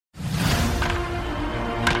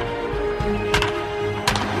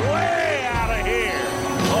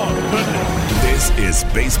This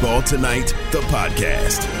is Baseball Tonight, the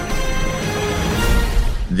podcast.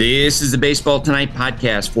 This is the Baseball Tonight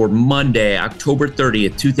podcast for Monday, October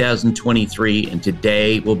 30th, 2023, and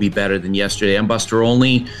today will be better than yesterday. I'm Buster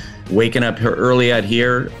Olney, waking up here early out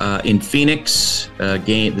here in Phoenix.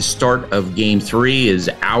 The start of Game 3 is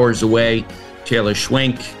hours away. Taylor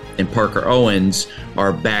Schwenk and Parker Owens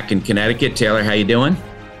are back in Connecticut. Taylor, how you doing?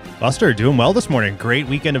 Buster, doing well this morning. Great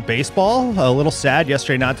weekend of baseball. A little sad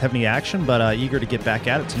yesterday not to have any action, but eager to get back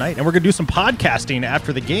at it tonight. And we're going to do some podcasting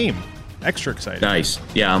after the game. Extra excited. Nice.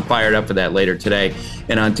 Yeah, I'm fired up for that later today.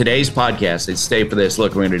 And on today's podcast, stay for this.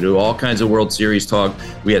 Look, we're going to do all kinds of World Series talk.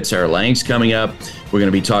 We had Sarah Langs coming up. We're going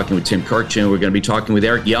to be talking with Tim Kurkjian. We're going to be talking with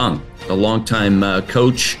Eric Young, the longtime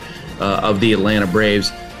coach of the Atlanta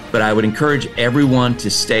Braves. But I would encourage everyone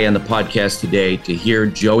to stay on the podcast today to hear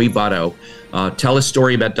Joey Votto tell a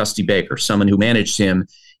story about Dusty Baker, someone who managed him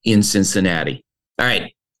in Cincinnati. All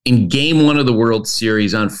right. In Game 1 of the World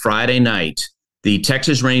Series on Friday night, the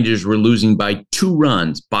Texas Rangers were losing by 2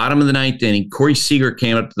 runs. Bottom of the 9th inning, Corey Seager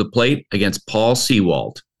came up to the plate against Paul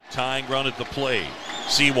Sewald. Tying run at the plate.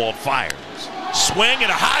 Sewald fires. Swing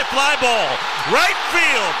and a high fly ball. Right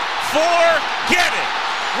field. Forget it.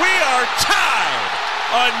 We are tied.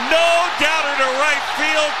 A no-doubter to right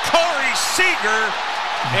field. Corey Seager.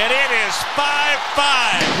 And it is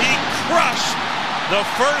 5-5. He crushed the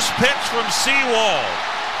first pitch from Sewald.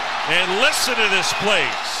 And listen to this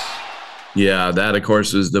place. Yeah, that, of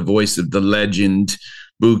course, was the voice of the legend,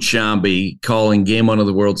 Boog Sciambi, calling Game 1 of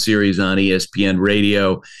the World Series on ESPN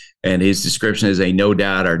Radio. And his description is a no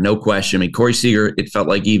doubt or no question. I mean, Corey Seager, it felt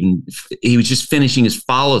like he was just finishing his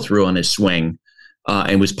follow-through on his swing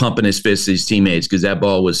and was pumping his fists at his teammates because that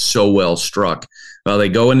ball was so well struck. Well, they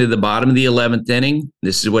go into the bottom of the 11th inning.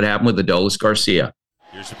 This is what happened with Adolis Garcia.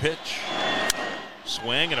 Here's a pitch.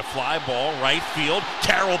 Swing and a fly ball, right field.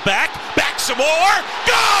 Carroll back some more.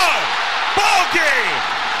 Gone! Ball game!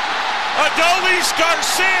 Adolis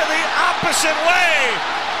Garcia the opposite way.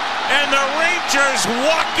 And the Rangers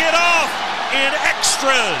walk it off in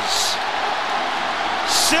extras.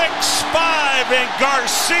 6-5 and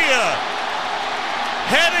Garcia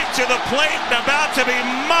heading to the plate and about to be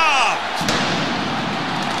mobbed.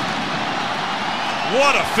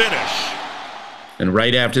 What a finish. And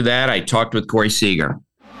right after that, I talked with Corey Seager.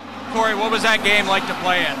 Corey, what was that game like to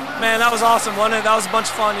play in? Man, that was awesome, wasn't it? That was a bunch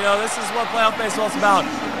of fun. You know, this is what playoff baseball is about.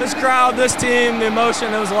 This crowd, this team, the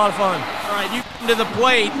emotion, it was a lot of fun. All right, you come to the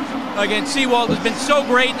plate against Sewald, has been so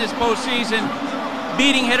great in this postseason,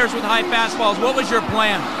 beating hitters with high fastballs. What was your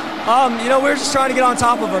plan? You know, we were just trying to get on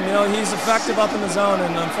top of him. You know, he's effective up in the zone,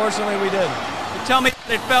 and unfortunately we did. Tell me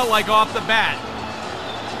what it felt like off the bat.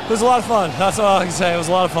 It was a lot of fun. That's all I can say. It was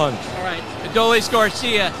a lot of fun. All right. Adolis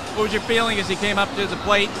Garcia, what was your feeling as he came up to the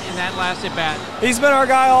plate in that last at-bat? He's been our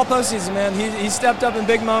guy all postseason, man. He stepped up in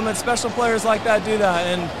big moments. Special players like that do that,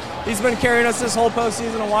 and he's been carrying us this whole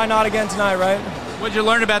postseason, and why not again tonight, right? What did you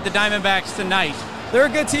learn about the Diamondbacks tonight? They're a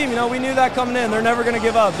good team. You know, we knew that coming in. They're never going to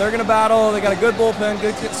give up. They're going to battle. They got a good bullpen,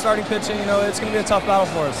 good starting pitching. You know, it's going to be a tough battle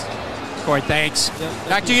for us. Corey, thanks.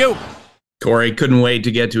 Back to you. Corey couldn't wait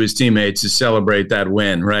to get to his teammates to celebrate that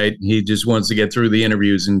win, right? He just wants to get through the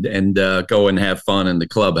interviews and go and have fun in the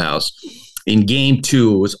clubhouse. In Game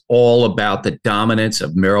 2, it was all about the dominance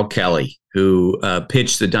of Merrill Kelly, who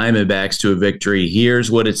pitched the Diamondbacks to a victory. Here's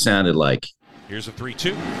what it sounded like. Here's a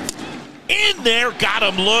 3-2. In there, got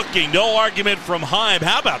him looking. No argument from Heim.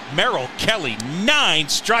 How about Merrill Kelly? 9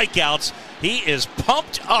 strikeouts. He is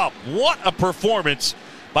pumped up. What a performance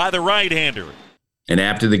by the right-hander. And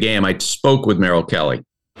after the game, I spoke with Merrill Kelly.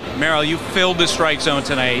 Merrill, you filled the strike zone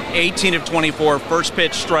tonight. 18 of 24, first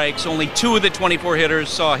pitch strikes. Only 2 of the 24 hitters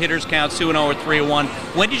saw hitters count 2-0 or 3-1.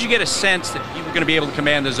 When did you get a sense that you were going to be able to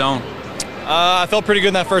command the zone? I felt pretty good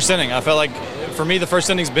in that first inning. I felt like, for me, the first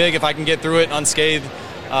inning's big. If I can get through it unscathed,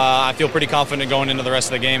 I feel pretty confident going into the rest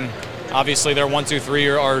of the game. Obviously, their 1, 2, 3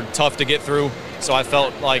 are tough to get through. So I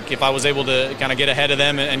felt like if I was able to kind of get ahead of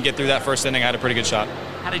them and get through that first inning, I had a pretty good shot.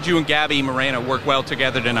 How did you and Gabby Moreno work well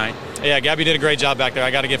together tonight? Yeah, Gabby did a great job back there.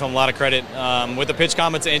 I got to give him a lot of credit. With the pitch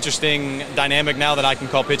comp, it's an interesting dynamic now that I can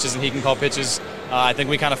call pitches and he can call pitches. I think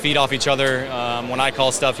we kind of feed off each other. When I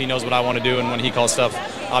call stuff, he knows what I want to do, and when he calls stuff,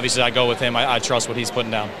 obviously I go with him. I trust what he's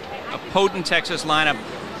putting down. A potent Texas lineup.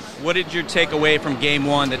 What did you take away from Game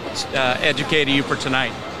 1 that educated you for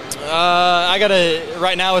tonight?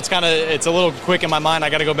 Right now it's a little quick in my mind.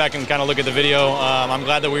 I got to go back and kind of look at the video. I'm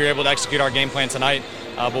glad that we were able to execute our game plan tonight,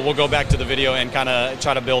 but we'll go back to the video and kind of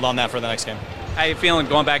try to build on that for the next game. How you feeling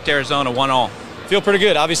going back to Arizona 1-1? Feel pretty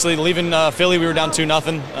good. Obviously, leaving Philly, we were down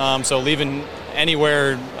 2-0, so leaving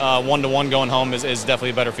anywhere 1-1 going home is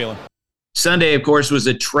definitely a better feeling. Sunday, of course, was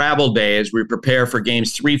a travel day as we prepare for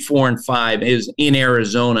games 3, 4, and 5 is in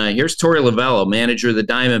Arizona. Here's Torey Lovullo, manager of the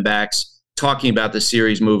Diamondbacks, talking about the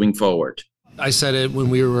series moving forward. I said it when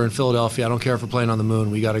we were in Philadelphia. I don't care if we're playing on the moon.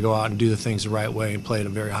 We got to go out and do the things the right way and play at a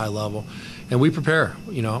very high level. And we prepare,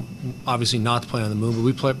 obviously not to play on the moon, but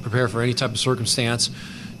we prepare for any type of circumstance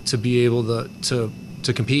to be able to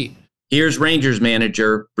compete. Here's Rangers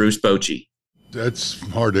manager Bruce Bochy. That's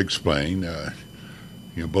hard to explain.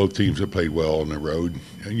 Both teams have played well on the road.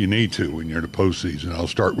 You need to when you're in the postseason. I'll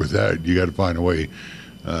start with that. You got to find a way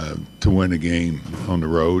to win a game on the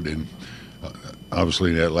road, and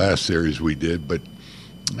obviously in that last series we did. But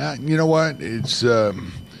you know what? It's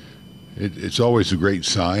always a great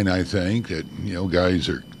sign, I think, that guys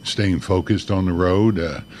are staying focused on the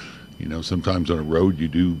road. Sometimes on the road you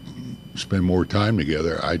do spend more time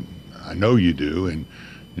together. I know you do, and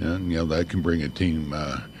that can bring a team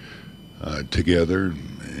together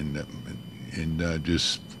and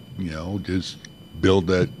just build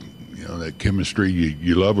that that chemistry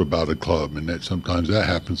you love about a club, and that sometimes that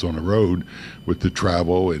happens on the road with the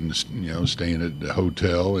travel and staying at the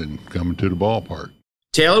hotel and coming to the ballpark.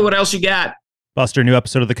 Taylor, what else you got? Buster, new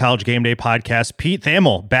episode of the College Game Day podcast. Pete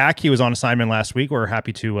Thamel back. He was on assignment last week. We're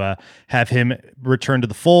happy to have him return to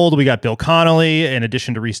the fold. We got Bill Connolly, in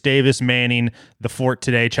addition to Reese Davis, manning the fort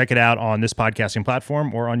today. Check it out on this podcasting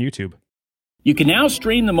platform or on YouTube. You can now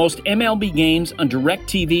stream the most MLB games on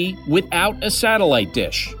DirecTV without a satellite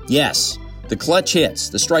dish. Yes, the clutch hits,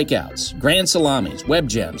 the strikeouts, grand salamis, web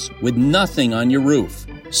gems, with nothing on your roof.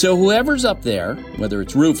 So whoever's up there, whether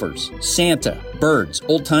it's roofers, Santa, birds,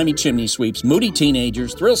 old-timey chimney sweeps, moody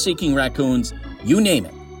teenagers, thrill-seeking raccoons, you name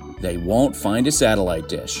it, they won't find a satellite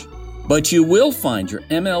dish. But you will find your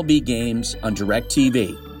MLB games on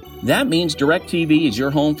DirecTV. That means DirecTV is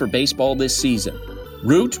your home for baseball this season.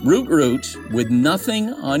 Root with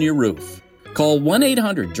nothing on your roof. Call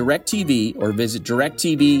 1-800-DIRECTV or visit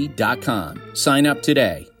directtv.com. Sign up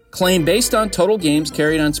today. Claim based on total games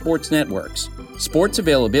carried on sports networks. Sports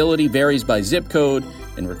availability varies by zip code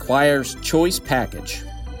and requires choice package.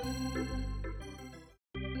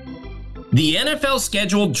 The NFL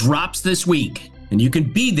schedule drops this week, and you can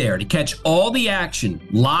be there to catch all the action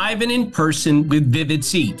live and in person with Vivid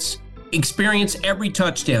Seats. Experience every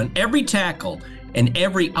touchdown, every tackle, and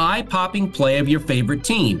every eye-popping play of your favorite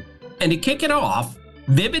team. And to kick it off,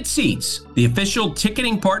 Vivid Seats, the official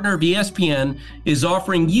ticketing partner of ESPN, is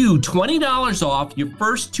offering you $20 off your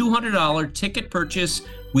first $200 ticket purchase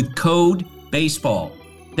with code BASEBALL.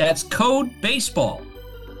 That's code BASEBALL.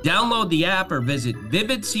 Download the app or visit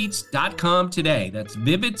vividseats.com today. That's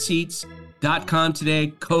vividseats.com today,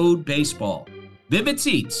 code BASEBALL. Vivid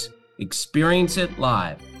Seats. Experience it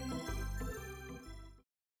live.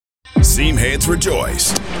 Seam heads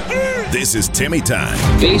rejoice. This is Timmy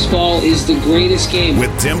Time. Baseball is the greatest game.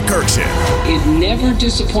 With Tim Kirkshin. It never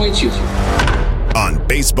disappoints you. On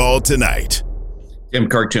Baseball Tonight. Tim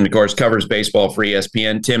Kirkshin, of course, covers baseball for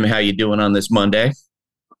ESPN. Tim, how you doing on this Monday?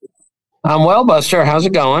 I'm well, Buster. How's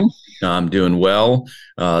it going? I'm doing well.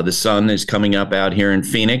 The sun is coming up out here in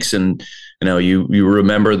Phoenix, and you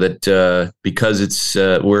remember that because it's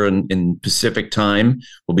we're in Pacific time,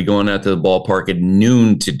 we'll be going out to the ballpark at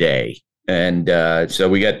noon today, and so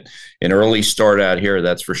we got an early start out here.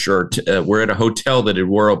 That's for sure. We're at a hotel that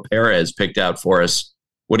Eduardo Perez picked out for us.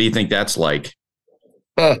 What do you think that's like?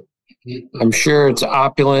 I'm sure it's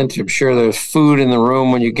opulent. I'm sure there's food in the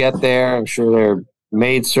room when you get there. I'm sure they're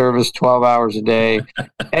maid service 12 hours a day.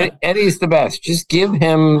 Eddie's the best. Just give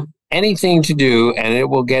him anything to do and it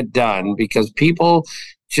will get done, because people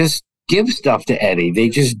just give stuff to Eddie. They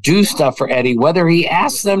just do stuff for Eddie, whether he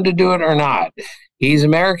asks them to do it or not. He's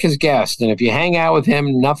America's guest, and if you hang out with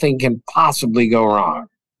him, nothing can possibly go wrong.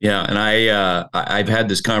 Yeah, and I've had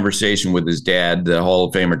this conversation with his dad, the Hall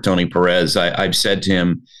of Famer Tony Perez. I've said to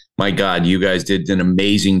him, my God, you guys did an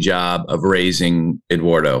amazing job of raising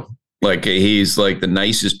Eduardo. Like, he's like the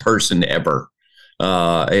nicest person ever,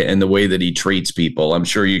 and the way that he treats people. I'm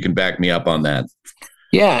sure you can back me up on that.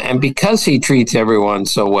 Yeah, and because he treats everyone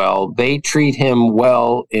so well, they treat him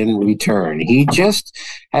well in return. He just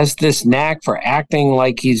has this knack for acting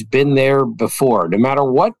like he's been there before, no matter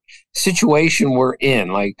what situation we're in.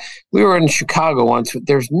 Like, we were in Chicago once, but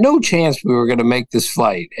there's no chance we were going to make this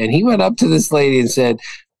flight. And he went up to this lady and said,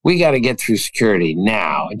 we got to get through security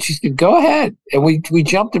now. And she said, go ahead. And we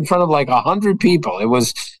jumped in front of like 100 people. It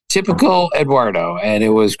was typical Eduardo, and it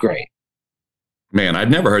was great. Man, I've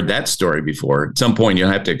never heard that story before. At some point, you'll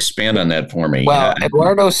have to expand on that for me. Well,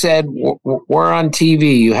 Eduardo said, we're on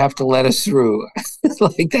TV. You have to let us through.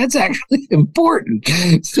 Like, that's actually important.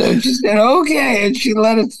 So she said, okay. And she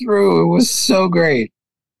let us through. It was so great.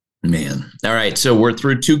 Man. All right. So we're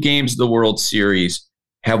through 2 games of the World Series.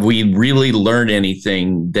 Have we really learned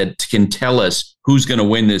anything that can tell us who's going to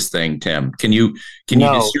win this thing, Tim? Can you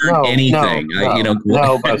discern anything?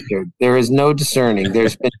 No, Buster. There is no discerning.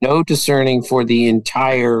 There's been no discerning for the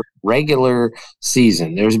entire regular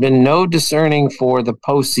season. There's been no discerning for the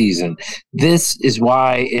postseason. This is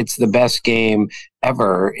why it's the best game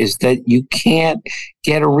ever, is that you can't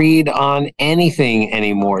get a read on anything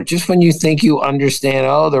anymore. Just when you think you understand,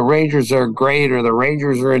 the Rangers are great or the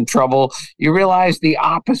Rangers are in trouble, you realize the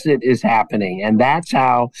opposite is happening. And that's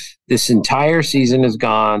how this entire season has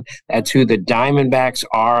gone. That's who the Diamondbacks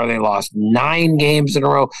are. They lost 9 games in a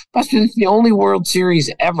row. Buster, it's the only World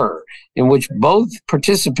Series ever in which both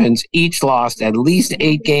participants each lost at least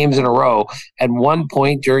 8 games in a row at one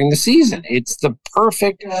point during the season. It's the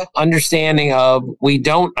perfect understanding of we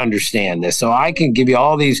don't understand this. So I can give you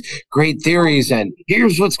all these great theories and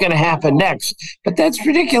here's what's going to happen next. But that's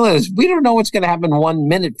ridiculous. We don't know what's going to happen 1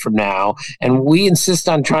 minute from now. And we insist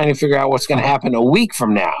on trying to figure out what's going to happen a week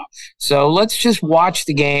from now. So let's just watch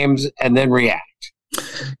the games and then react.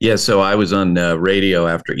 Yeah, so I was on radio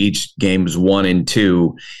after each games 1 and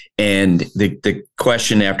 2, and the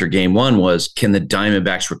question after game 1 was, can the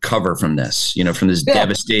Diamondbacks recover from this? From this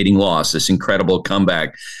devastating loss, this incredible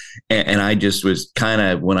comeback. And I just was kind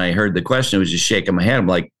of, when I heard the question, I was just shaking my head. I'm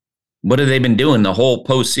like, what have they been doing the whole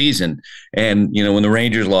postseason? And when the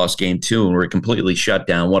Rangers lost game 2 and were completely shut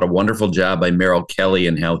down, what a wonderful job by Merrill Kelly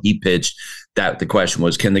and how he pitched. That the question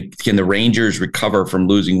was, can the Rangers recover from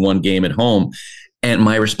losing 1 game at home? And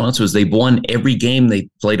my response was, they've won every game they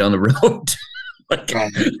played on the road.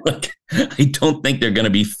 I don't think they're going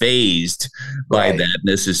to be fazed by that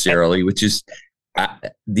necessarily, which is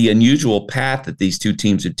the unusual path that these 2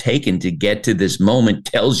 teams have taken to get to this moment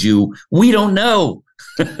tells you we don't know.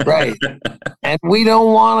 Right. And we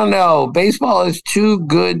don't want to know. Baseball is too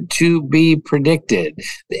good to be predicted.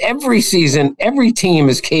 Every season, every team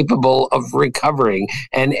is capable of recovering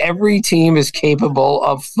and every team is capable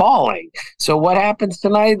of falling. So what happens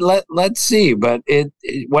tonight? Let's see. But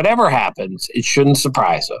whatever happens, it shouldn't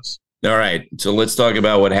surprise us. All right. So let's talk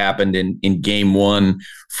about what happened in game 1.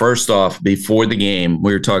 First off, before the game,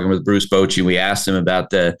 we were talking with Bruce Bochy. We asked him about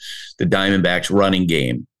the Diamondbacks running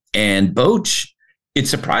game. And Boch, it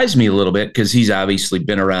surprised me a little bit because he's obviously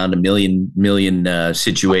been around a million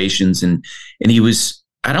situations. And he was,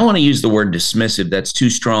 I don't want to use the word dismissive. That's too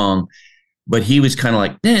strong. But he was kind of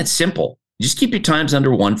like, it's simple. Just keep your times under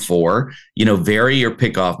 1-4, vary your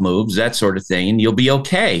pickoff moves, that sort of thing, and you'll be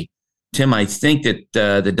okay. Tim, I think that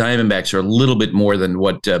the Diamondbacks are a little bit more than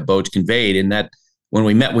what Boch conveyed, in that when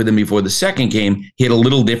we met with him before the second game, he had a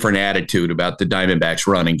little different attitude about the Diamondbacks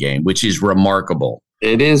running game, which is remarkable.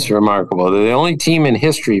 It is remarkable. They're the only team in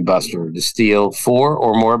history, Buster, to steal 4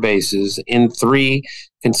 or more bases in 3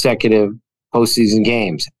 consecutive postseason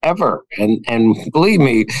games ever. And believe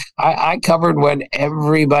me, I covered when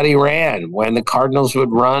everybody ran, when the Cardinals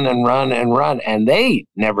would run and run and run, and they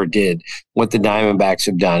never did what the Diamondbacks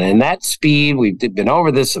have done. And that speed, we've been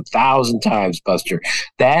over this 1,000 times, Buster,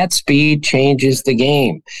 that speed changes the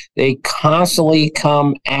game. They constantly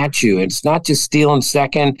come at you. It's not just stealing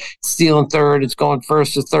second, stealing third, it's going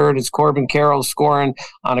first to third, it's Corbin Carroll scoring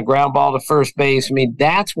on a ground ball to first base. I mean,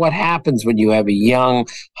 that's what happens when you have a young,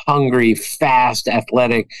 hungry, fast,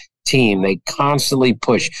 athletic team. They constantly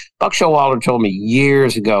push. Buck Showalter told me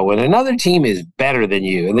years ago, when another team is better than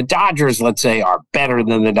you, and the Dodgers, let's say, are better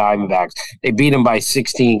than the Diamondbacks, they beat them by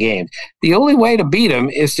 16 games. The only way to beat them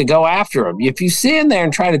is to go after them. If you stand there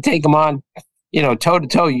and try to take them on, toe to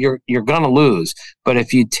toe, you're going to lose. But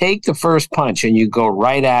if you take the first punch and you go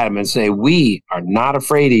right at them and say, we are not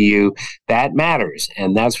afraid of you, that matters.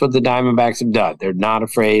 And that's what the Diamondbacks have done. They're not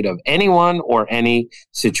afraid of anyone or any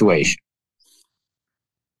situation.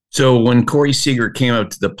 So when Corey Seager came up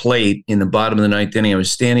to the plate in the bottom of the 9th inning, I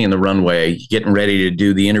was standing in the runway getting ready to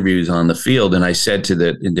do the interviews on the field, and I said to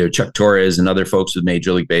the Chuck Torres and other folks with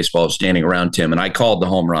Major League Baseball standing around Tim, and I called the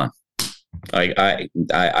home run.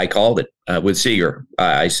 I called it with Seager.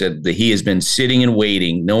 I said that he has been sitting and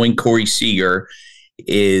waiting, knowing Corey Seager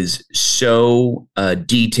is so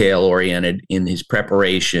detail-oriented in his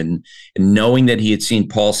preparation, and knowing that he had seen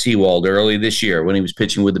Paul Sewald early this year when he was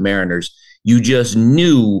pitching with the Mariners. You just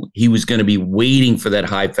knew he was going to be waiting for that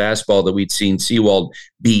high fastball that we'd seen Sewald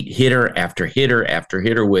beat hitter after hitter after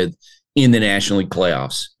hitter with in the National League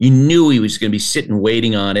playoffs. You knew he was going to be sitting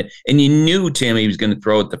waiting on it, and you knew, Tim, he was going to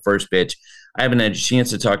throw it the first pitch. I haven't had a chance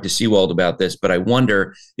to talk to Sewald about this, but I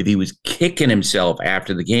wonder if he was kicking himself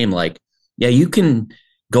after the game like, yeah, you can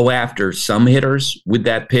go after some hitters with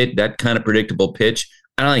that pitch, that kind of predictable pitch.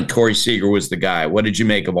 I don't think Corey Seager was the guy. What did you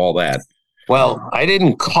make of all that? Well, I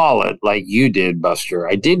didn't call it like you did, Buster.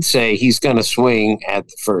 I did say he's going to swing at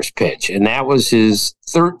the first pitch, and that was his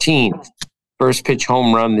 13th first pitch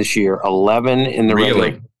home run this year, 11 in the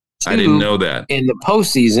regular. I didn't know that. In the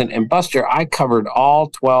postseason. And Buster, I covered all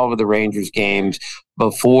 12 of the Rangers games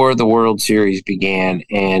before the World Series began,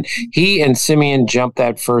 and he and Simeon jumped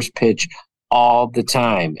that first pitch all the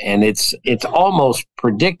time, and it's almost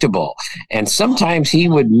predictable. And sometimes he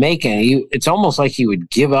would make it. It's almost like he would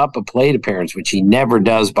give up a plate appearance, which he never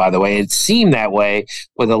does, by the way. It seemed that way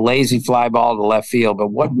with a lazy fly ball to left field.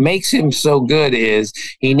 But what makes him so good is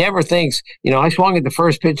he never thinks, I swung at the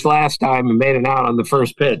first pitch last time and made it out on the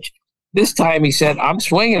first pitch. This time he said, I'm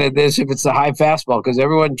swinging at this if it's the high fastball, because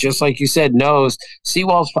everyone, just like you said, knows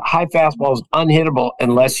Sewell's high fastball is unhittable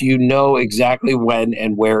unless you know exactly when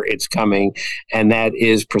and where it's coming, and that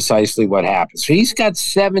is precisely what happens. So he's got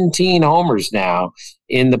 17 homers now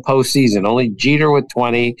in the postseason. Only Jeter with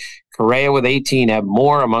 20, Correa with 18 have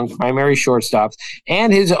more among primary shortstops,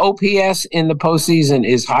 and his OPS in the postseason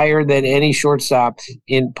is higher than any shortstop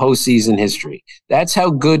in postseason history. That's how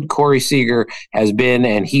good Corey Seager has been,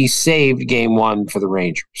 and he saved Game 1 for the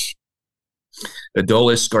Rangers.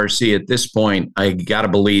 Adolis Garcia, at this point, I got to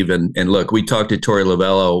believe, and look, we talked to Torey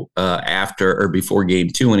Lovullo after or before Game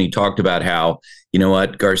 2, and he talked about how,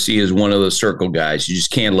 Garcia is one of those circle guys. You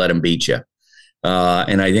just can't let him beat you.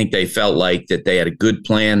 And I think they felt like that they had a good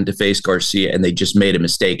plan to face Garcia, and they just made a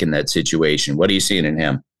mistake in that situation. What are you seeing in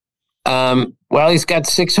him? Well, he's got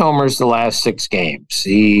 6 homers the last 6 games.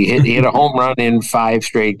 He hit a home run in 5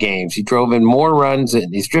 straight games. He's driven in more runs in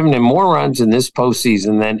this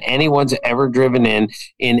postseason than anyone's ever driven in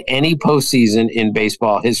any postseason in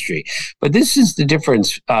baseball history. But this is the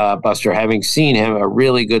difference, Buster, having seen him, a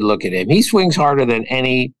really good look at him. He swings harder than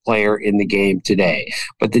any player in the game today.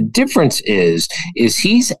 But the difference is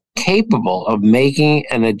he's capable of making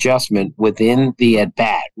an adjustment within the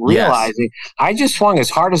at-bat, realizing I just swung as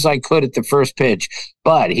hard as I could at the first pitch,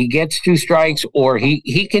 but he gets 2 strikes, or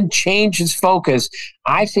he can change his focus.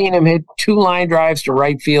 I've seen him hit 2 line drives to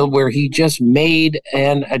right field where he just made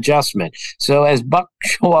an adjustment. So as Buck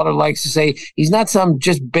Showalter likes to say, he's not some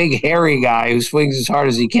just big hairy guy who swings as hard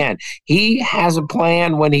as he can. He has a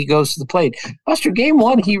plan when he goes to the plate. Buster, Game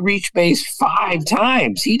 1, he reached base 5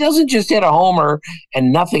 times. He doesn't just hit a homer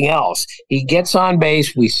and nothing else. He gets on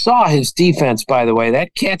base. We saw his defense, by the way.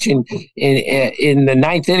 That catch in the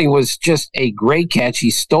 9th inning was just a great catch. He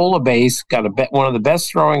stole a base, got one of the best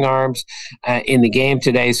throwing arms in the game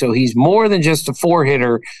today. So he's more than just a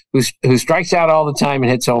 4-hitter who strikes out all the time and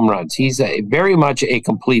hits home runs. He's very much a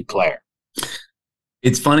complete player.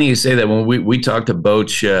 It's funny you say that. When we talked to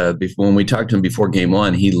Boch, when we talked to him before Game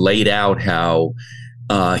 1, he laid out how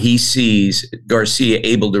he sees Garcia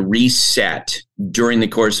able to reset during the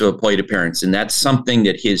course of a plate appearance. And that's something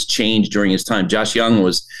that has changed during his time. Josh Young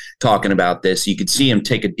was talking about this. You could see him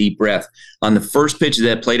take a deep breath. On the first pitch of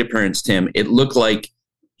that plate appearance, Tim, it looked like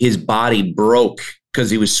his body broke because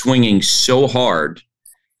he was swinging so hard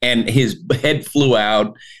and his head flew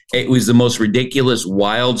out. It was the most ridiculous,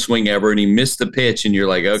 wild swing ever. And he missed the pitch. And you're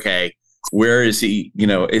like, okay, where is he?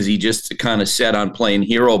 Is he just kind of set on playing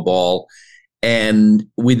hero ball? And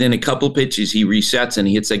within a couple pitches, he resets and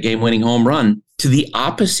he hits a game-winning home run to the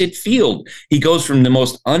opposite field. He goes from the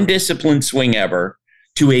most undisciplined swing ever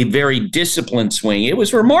to a very disciplined swing. It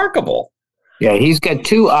was remarkable. Yeah, he's got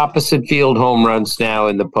 2 opposite field home runs now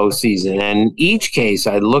in the postseason. And each case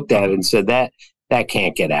I looked at it and said, that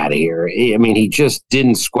can't get out of here. I mean, he just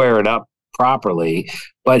didn't square it up properly.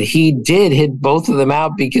 But he did hit both of them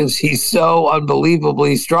out because he's so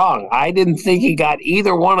unbelievably strong. I didn't think he got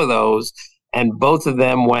either one of those, and both of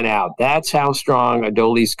them went out. That's how strong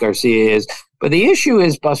Adolis Garcia is. But the issue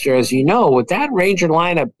is, Buster, as you know, with that Ranger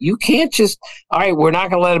lineup, you can't just, all right, we're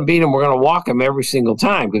not going to let him beat him. We're going to walk him every single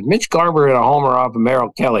time. Because Mitch Garver hit a homer off of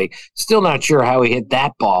Merrill Kelly. Still not sure how he hit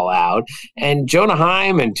that ball out. And Jonah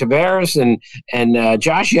Heim and Tavares and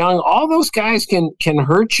Josh Young, all those guys can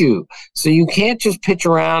hurt you. So you can't just pitch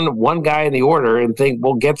around one guy in the order and think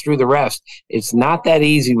we'll get through the rest. It's not that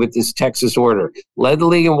easy with this Texas order. Led the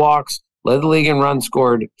league in walks, led the league in runs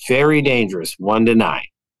scored. Very dangerous, 1-9.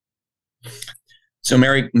 So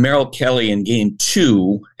Merrill Kelly in Game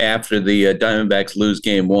 2, after the Diamondbacks lose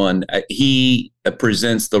Game 1, he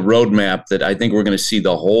presents the roadmap that I think we're going to see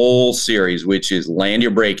the whole series, which is land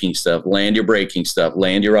your breaking stuff, land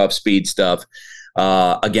your off-speed stuff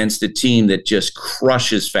against a team that just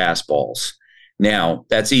crushes fastballs. Now,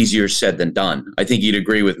 that's easier said than done. I think you'd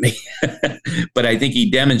agree with me. But I think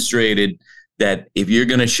he demonstrated that if you're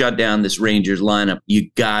going to shut down this Rangers lineup, you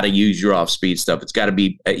got to use your off-speed stuff. It's got to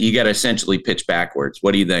be, you got to essentially pitch backwards.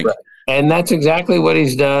 What do you think? Right. And that's exactly what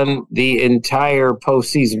he's done the entire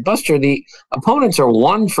postseason. Buster, the opponents are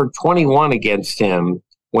 1 for 21 against him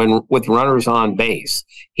with runners on base.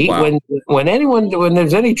 When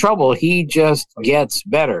there's any trouble, he just gets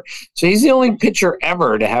better. So he's the only pitcher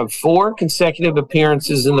ever to have 4 consecutive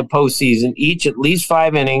appearances in the postseason, each at least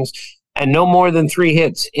 5 innings, and no more than 3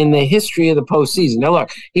 hits in the history of the postseason. Now,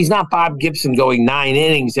 look, he's not Bob Gibson going 9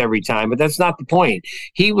 innings every time, but that's not the point.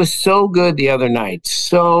 He was so good the other night,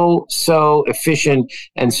 so efficient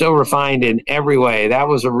and so refined in every way. That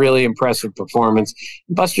was a really impressive performance.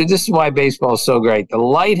 Buster, this is why baseball is so great. The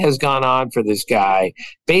light has gone on for this guy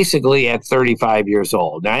basically at 35 years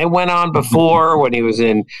old. Now, it went on before when he was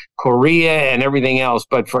in Korea and everything else,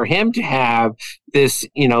 but for him to have this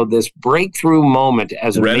breakthrough moment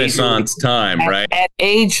as a Renaissance time, right? At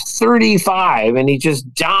age 35, and he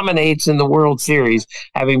just dominates in the World Series,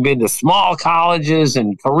 having been to small colleges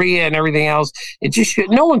and Korea and everything else. It just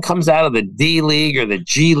no one comes out of the D League or the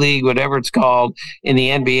G League, whatever it's called, in the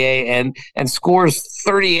NBA and scores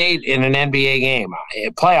 38 in an NBA game, a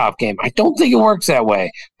playoff game. I don't think it works that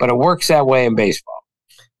way, but it works that way in baseball.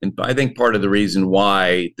 And I think part of the reason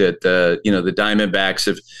why that the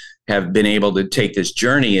Diamondbacks have been able to take this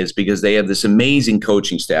journey is because they have this amazing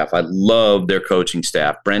coaching staff. I love their coaching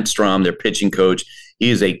staff. Brent Strom, their pitching coach, he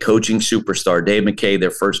is a coaching superstar. Dave McKay,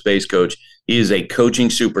 their first base coach, he is a coaching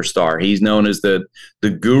superstar. He's known as the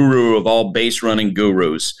guru of all base running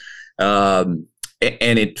gurus. And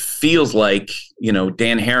it feels like,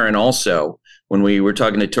 Dan Herron also, when we were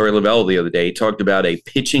talking to Torey Lovullo the other day, he talked about a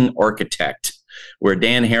pitching architect, where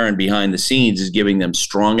Dan Herron behind the scenes is giving them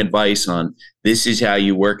strong advice on this is how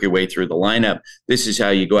you work your way through the lineup. This is how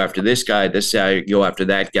you go after this guy. This is how you go after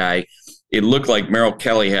that guy. It looked like Merrill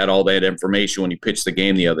Kelly had all that information when he pitched the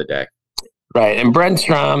game the other day. Right. And Brent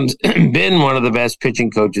Strom's been one of the best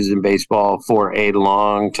pitching coaches in baseball for a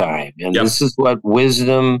long time. And This is what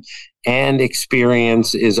wisdom and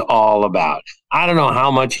experience is all about. I don't know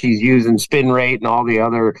how much he's using spin rate and all the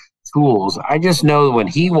other tools. I just know that when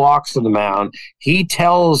he walks to the mound, he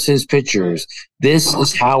tells his pitchers, this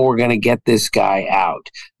is how we're going to get this guy out.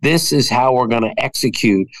 This is how we're going to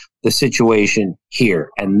execute the situation here.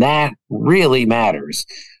 And that really matters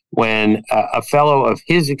when a fellow of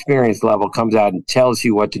his experience level comes out and tells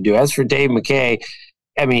you what to do. As for Dave McKay,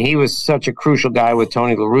 I mean, he was such a crucial guy with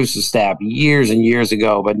Tony La Russa's staff years and years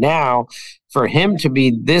ago. But now, for him to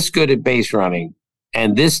be this good at base running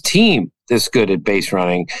and this team this good at base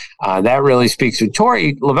running, that really speaks to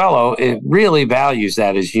Torey Lovullo. It really values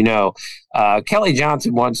that, as you know. Kelly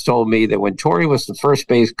Johnson once told me that when Torey was the first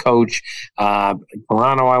base coach,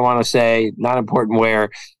 Toronto, I want to say, not important where,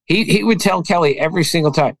 he would tell Kelly every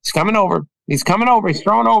single time, he's coming over. He's coming over. He's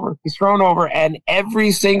thrown over. He's thrown over. And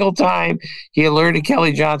every single time he alerted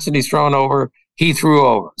Kelly Johnson he's thrown over, he threw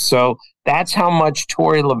over. So that's how much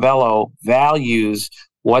Torey Lovullo values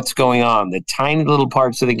what's going on, the tiny little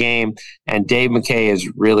parts of the game. And Dave McKay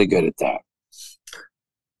is really good at that.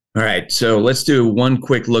 All right, so let's do one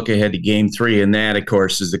quick look ahead to Game 3, and that, of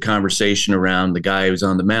course, is the conversation around the guy who's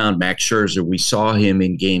on the mound, Max Scherzer. We saw him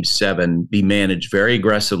in Game 7 be managed very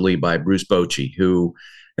aggressively by Bruce Bochy, who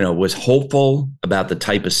was hopeful about the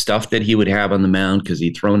type of stuff that he would have on the mound because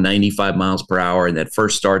he'd thrown 95 miles per hour in that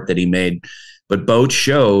first start that he made. But Boch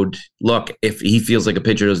showed, look, if he feels like a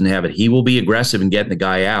pitcher doesn't have it, he will be aggressive in getting the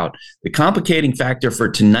guy out. The complicating factor for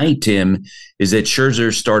tonight, Tim, is that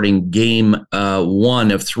Scherzer's starting Game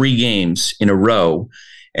 1 of 3 games in a row.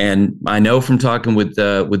 And I know from talking with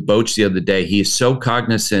Boch the other day, he is so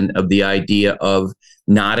cognizant of the idea of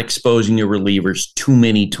not exposing your relievers too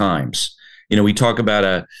many times. We talk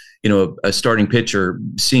about a starting pitcher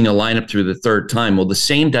seeing a lineup through the third time. Well, the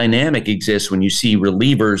same dynamic exists when you see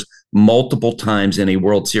relievers multiple times in a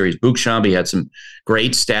World Series. Boog Sciambi had some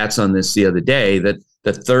great stats on this the other day, that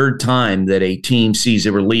the third time that a team sees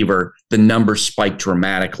a reliever, the numbers spike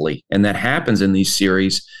dramatically. And that happens in these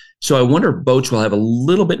series. So I wonder if Boch will have a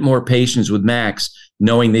little bit more patience with Max,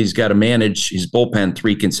 knowing that he's got to manage his bullpen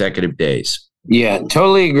 3 consecutive days. Yeah,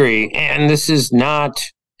 totally agree. And this is not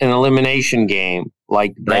an elimination game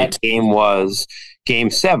like that game was Game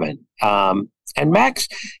 7. And Max,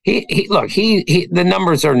 the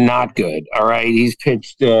numbers are not good. All right. He's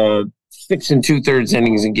pitched 6 6 2/3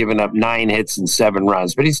 innings and given up 9 hits and 7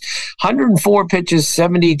 runs. But he's 104 pitches,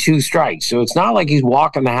 72 strikes. So it's not like he's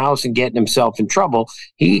walking the house and getting himself in trouble.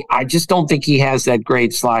 I just don't think he has that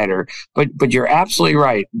great slider. But you're absolutely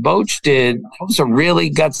right. Boch that was a really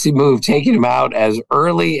gutsy move, taking him out as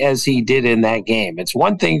early as he did in that game. It's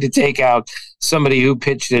one thing to take out somebody who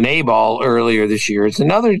pitched an A-ball earlier this year. It's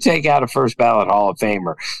another to take out a first ballot Hall of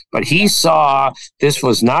Famer. But he saw this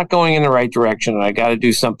was not going in the right direction, and I got to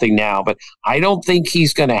do something now. But I don't think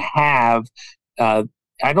he's going to have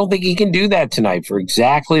I don't think he can do that tonight for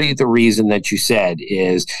exactly the reason that you said,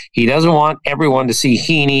 is he doesn't want everyone to see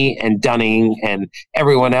Heaney and Dunning and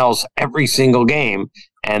everyone else every single game.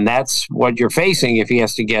 And that's what you're facing if he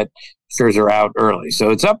has to get Scherzer out early.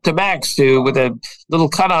 So it's up to Max with a little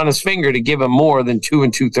cut on his finger, to give him more than 2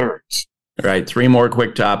 2/3. All right, 3 more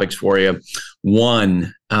quick topics for you.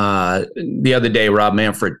 One, the other day, Rob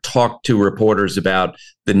Manfred talked to reporters about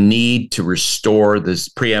the need to restore this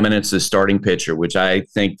preeminence of the starting pitcher, which I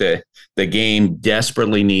think the game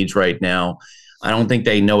desperately needs right now. I don't think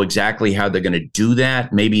they know exactly how they're going to do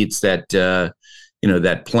that. Maybe it's that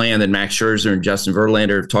that plan that Max Scherzer and Justin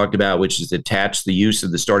Verlander have talked about, which is to attach the use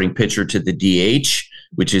of the starting pitcher to the DH,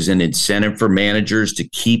 which is an incentive for managers to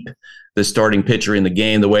keep the starting pitcher in the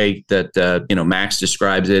game the way that Max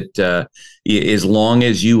describes it. As long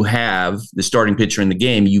as you have the starting pitcher in the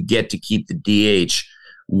game, you get to keep the DH.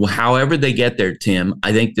 However they get there, Tim,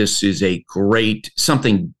 I think this is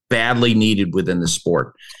something badly needed within the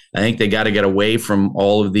sport. I think they got to get away from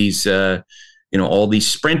all of these all these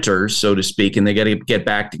sprinters, so to speak, and they got to get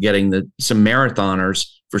back to getting some marathoners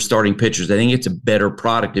for starting pitchers. I think it's a better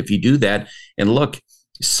product if you do that. And look,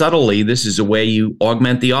 subtly, this is a way you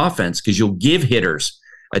augment the offense, because you'll give hitters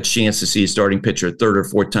a chance to see a starting pitcher a third or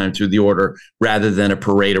fourth time through the order rather than a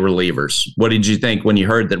parade of relievers. What did you think when you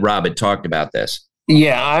heard that Rob had talked about this?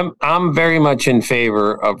 Yeah, I'm very much in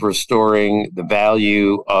favor of restoring the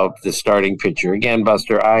value of the starting pitcher. Again,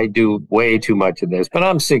 Buster, I do way too much of this, but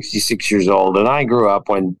I'm 66 years old, and I grew up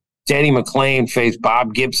when Denny McLain faced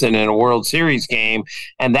Bob Gibson in a World Series game,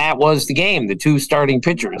 and that was the game, the 2 starting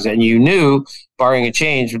pitchers. And you knew, barring a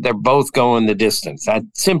change, they're both going the distance. That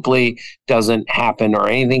simply doesn't happen, or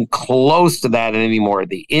anything close to that anymore.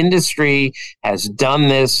 The industry has done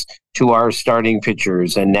this to our starting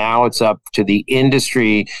pitchers, and now it's up to the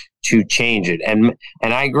industry to change it. And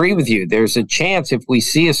I agree with you. There's a chance, if we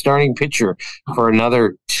see a starting pitcher for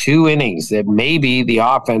another 2 innings, that maybe the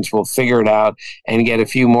offense will figure it out and get a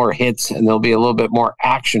few more hits, and there'll be a little bit more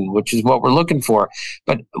action, which is what we're looking for.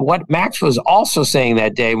 But what Max was also saying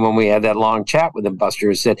that day when we had that long chat with him,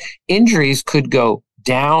 Buster, is that injuries could go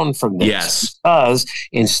down from this. Yes. Because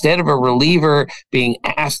instead of a reliever being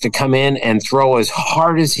asked to come in and throw as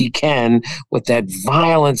hard as he can with that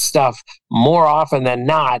violent stuff, more often than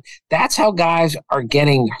not, that's how guys are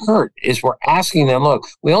getting hurt, is we're asking them, look,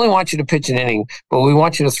 we only want you to pitch an inning, but we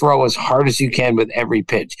want you to throw as hard as you can with every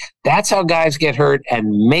pitch. That's how guys get hurt. And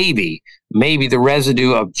maybe the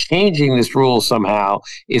residue of changing this rule somehow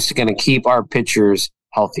is going to keep our pitchers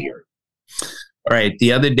healthier. All right.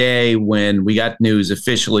 The other day when we got news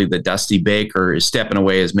officially that Dusty Baker is stepping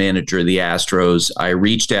away as manager of the Astros, I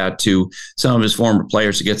reached out to some of his former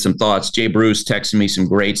players to get some thoughts. Jay Bruce texted me some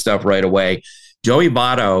great stuff right away. Joey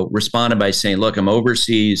Votto responded by saying, look, I'm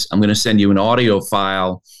overseas. I'm going to send you an audio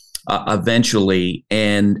file eventually.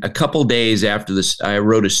 And a couple days after this, I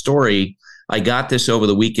wrote a story. I got this over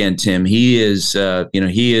the weekend, Tim. He is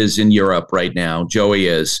in Europe right now. Joey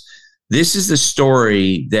is. This is the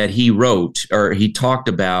story that he wrote, or he talked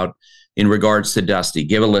about, in regards to Dusty.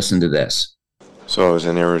 Give a listen to this. So I was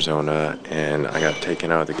in Arizona, and I got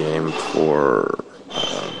taken out of the game for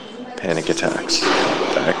panic attacks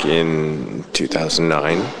back in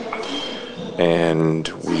 2009. And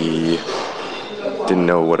we didn't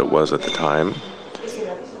know what it was at the time.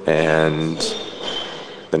 And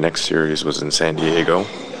the next series was in San Diego.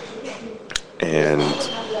 And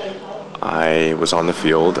I was on the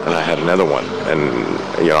field, and I had another one,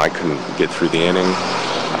 and I couldn't get through the inning.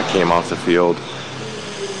 I came off the field,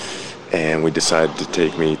 and we decided to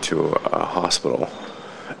take me to a hospital.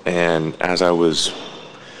 And as I was,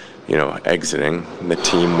 exiting, the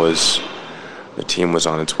team was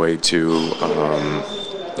on its way to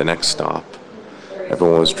the next stop.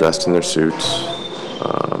 Everyone was dressed in their suits,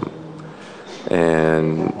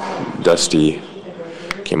 and Dusty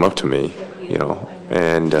came up to me,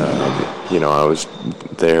 and I was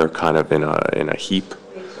there kind of in a heap,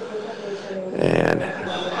 and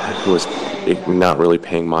was not really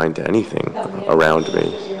paying mind to anything around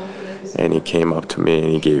me. And he came up to me and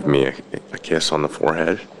he gave me a kiss on the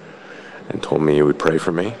forehead and told me he would pray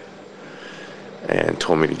for me. and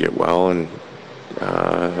told me to get well, and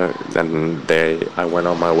then I went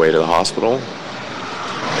on my way to the hospital.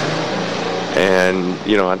 And,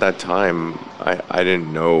 at that time, I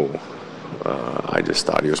didn't know. I just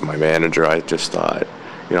thought he was my manager. I just thought,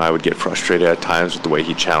 I would get frustrated at times with the way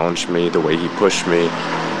he challenged me, the way he pushed me,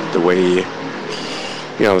 the way,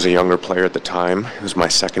 I was a younger player at the time. It was my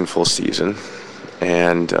second full season.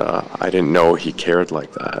 And I didn't know he cared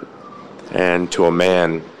like that. And to a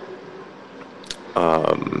man,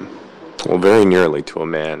 very nearly to a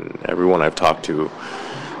man, everyone I've talked to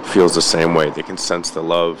feels the same way. They can sense the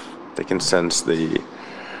love. They can sense the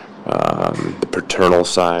paternal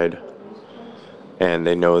side. And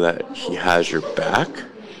they know that he has your back.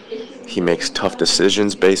 He makes tough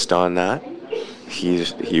decisions based on that.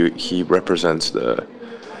 He represents the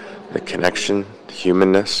connection, the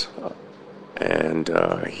humanness, and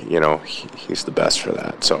he's the best for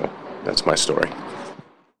that. So that's my story.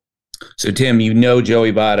 So Tim,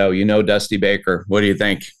 Joey Votto, Dusty Baker. What do you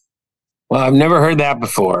think? Well, I've never heard that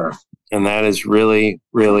before, and that is really,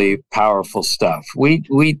 really powerful stuff. We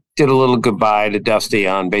did a little goodbye to Dusty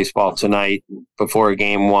on Baseball Tonight before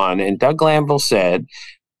Game 1, and Doug Glanville said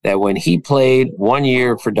that when he played 1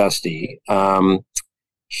 year for Dusty,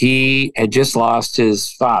 he had just lost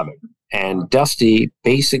his father, and Dusty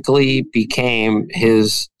basically became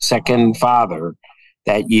his second father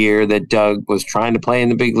that year that Doug was trying to play in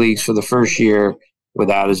the big leagues for the first year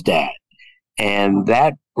without his dad. And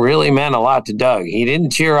that really meant a lot to Doug. He didn't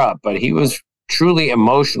tear up, but he was truly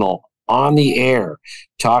emotional on the air,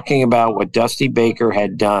 talking about what Dusty Baker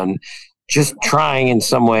had done, just trying in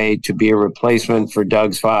some way to be a replacement for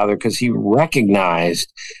Doug's father, because he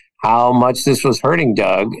recognized how much this was hurting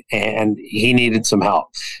Doug, and he needed some help.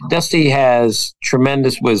 Dusty has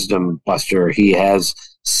tremendous wisdom, Buster. He has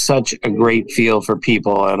such a great feel for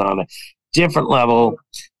people, and on a different level,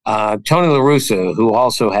 Tony La Russa, who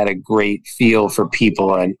also had a great feel for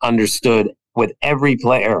people and understood with every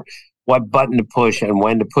player what button to push and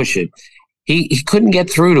when to push it. He couldn't get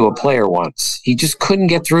through to a player once. He just couldn't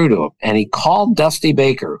get through to him. And he called Dusty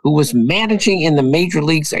Baker, who was managing in the major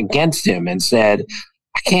leagues against him, and said,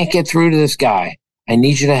 I can't get through to this guy. I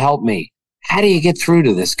need you to help me. How do you get through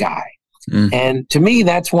to this guy? And to me,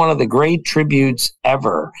 that's one of the great tributes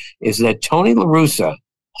ever, is that Tony La Russa,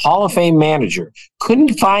 Hall of Fame manager,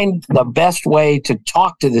 couldn't find the best way to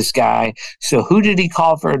talk to this guy. So who did he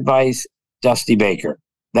call for advice? Dusty Baker.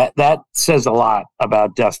 That says a lot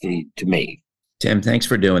about Dusty to me. Tim, thanks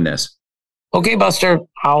for doing this. Okay, Buster.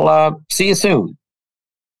 I'll see you soon.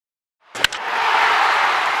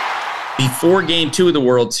 Before Game 2 of the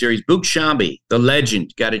World Series, Boog Sciambi, the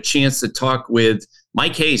legend, got a chance to talk with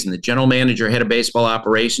Mike Hazen, the general manager, head of baseball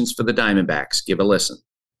operations for the Diamondbacks. Give a listen.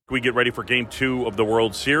 We get ready for Game 2 of the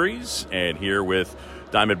World Series, and here with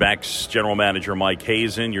Diamondbacks general manager Mike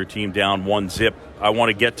Hazen, your team down 1-0. I want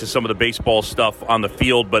to get to some of the baseball stuff on the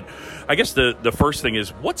field, but I guess the first thing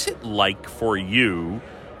is, what's it like for you?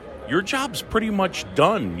 Your job's pretty much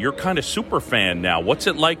done. You're kind of super fan now. What's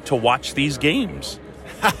it like to watch these games?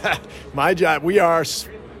 My job, we are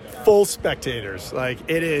full spectators.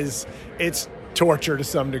 It's torture to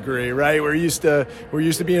some degree, right? We're used to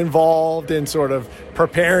be involved in sort of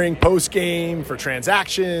preparing post game for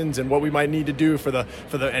transactions and what we might need to do for the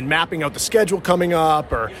and mapping out the schedule coming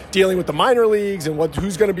up, or dealing with the minor leagues and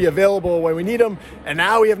who's going to be available when we need them. And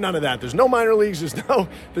now we have none of that. There's no minor leagues.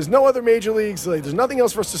 There's no other major leagues. There's nothing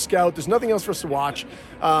else for us to scout. There's nothing else for us to watch.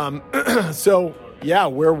 So yeah,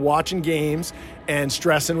 we're watching games and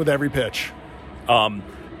stressing with every pitch.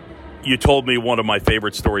 You told me one of my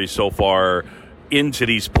favorite stories so far into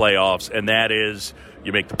these playoffs, and that is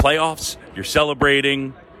you make the playoffs, you're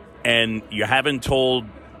celebrating, and you haven't told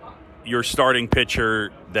your starting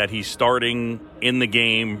pitcher that he's starting in the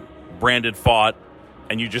game, Brandon Pfaadt,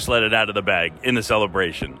 and you just let it out of the bag in the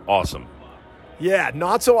celebration. Awesome. Yeah,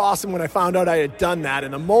 not so awesome when I found out I had done that.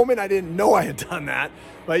 In the moment, I didn't know I had done that.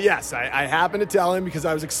 But yes, I happened to tell him because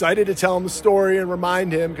I was excited to tell him the story and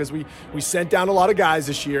remind him, because we sent down a lot of guys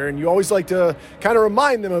this year, and you always like to kind of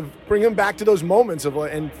remind them of, bring them back to those moments of,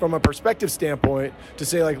 and from a perspective standpoint, to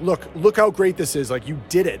say, like, look how great this is. Like, you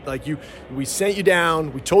did it. Like, we sent you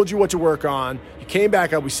down. We told you what to work on. You came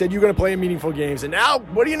back up. We said you were going to play in meaningful games, and now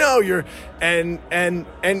what do you know? And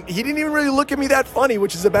he didn't even really look at me that funny,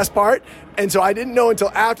 which is the best part. And so I didn't know until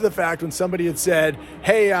after the fact when somebody had said,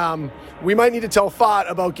 hey, we might need to tell Pfaadt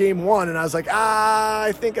about game 1. And I was like,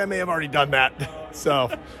 I think I may have already done that.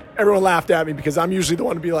 So everyone laughed at me, because I'm usually the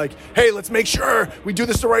one to be like, hey, let's make sure we do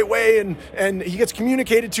this the right way. And he gets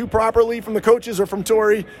communicated to properly from the coaches or from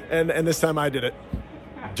Torey. And this time I did it.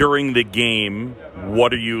 during the game,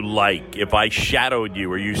 what are you like? If I shadowed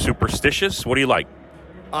you, are you superstitious? What do you like?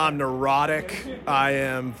 I'm neurotic. I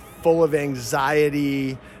am full of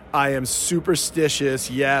anxiety. I am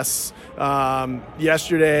superstitious, yes.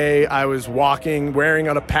 Yesterday, I was wearing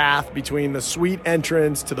on a path between the suite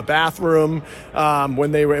entrance to the bathroom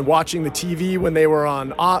when they were watching the TV when they were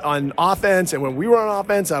on offense. And when we were on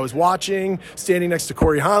offense, I was watching, standing next to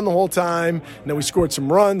Corey Hahn the whole time. And then we scored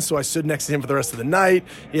some runs, so I stood next to him for the rest of the night.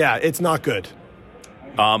 Yeah, it's not good.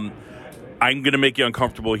 I'm going to make you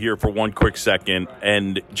uncomfortable here for one quick second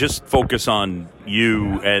and just focus on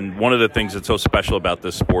you. And one of the things that's so special about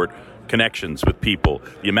this sport, connections with people.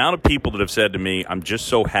 The amount of people that have said to me, I'm just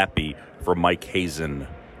so happy for Mike Hazen.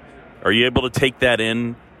 Are you able to take that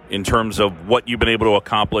in terms of what you've been able to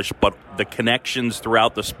accomplish, but the connections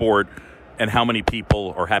throughout the sport and how many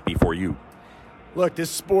people are happy for you? Look, this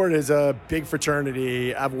sport is a big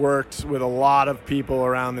fraternity. I've worked with a lot of people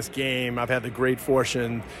around this game. I've had the great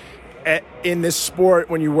fortune in this sport,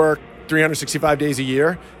 when you work 365 days a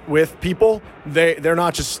year with people, they're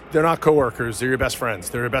not coworkers. They're your best friends.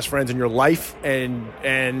 They're your best friends in your life.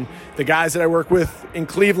 And the guys that I work with in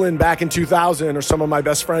Cleveland back in 2000 are some of my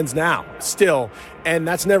best friends now, still. And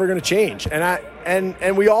that's never going to change.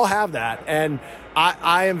 And we all have that. And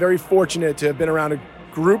I am very fortunate to have been around a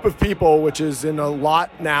group of people, which is in a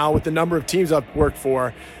lot now with the number of teams I've worked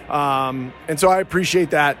for. And so I appreciate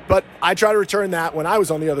that. But I try to return that when I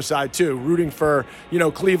was on the other side too, rooting for,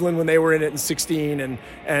 Cleveland when they were in it in 16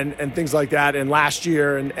 and things like that, and last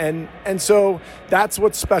year. And so that's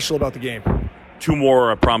what's special about the game. Two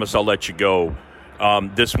more, I promise I'll let you go.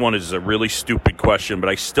 This one is a really stupid question, but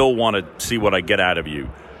I still want to see what I get out of you.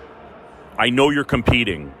 I know you're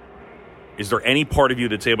competing. Is there any part of you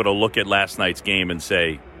that's able to look at last night's game and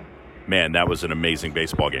say, man, that was an amazing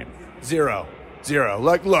baseball game? Zero.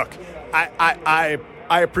 Look, I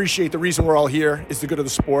appreciate the reason we're all here is the good of the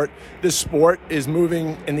sport. This sport is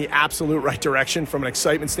moving in the absolute right direction from an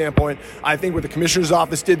excitement standpoint. I think what the commissioner's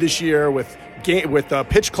office did this year with the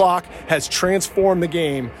pitch clock has transformed the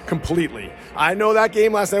game completely. I know that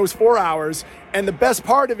game last night was 4 hours, and the best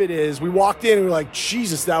part of it is we walked in and we were like,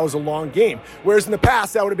 Jesus, that was a long game. Whereas in the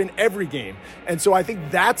past, that would have been every game. And so I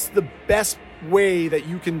think that's the best way that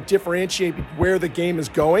you can differentiate where the game is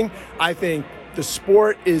going. I think the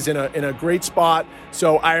sport is in a great spot,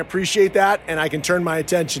 so I appreciate that, and I can turn my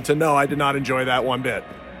attention to no, I did not enjoy that one bit.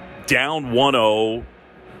 Down 1-0.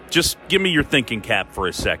 Just give me your thinking cap for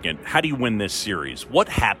a second. How do you win this series? What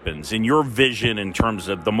happens in your vision in terms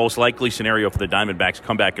of the most likely scenario for the Diamondbacks to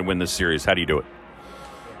come back and win this series? How do you do it?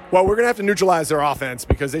 Well, we're going to have to neutralize their offense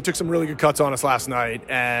because they took some really good cuts on us last night.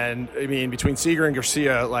 And, I mean, between Seager and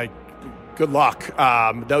Garcia, good luck.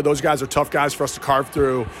 Those guys are tough guys for us to carve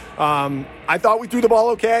through. I thought we threw the ball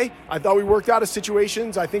okay. I thought we worked out of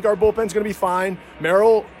situations. I think our bullpen's going to be fine.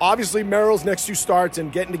 Merrill's next two starts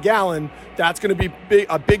and getting to Gallen, that's going to be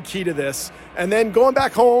a big key to this. And then going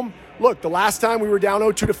back home, look, the last time we were down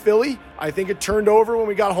 0-2 to Philly, I think it turned over when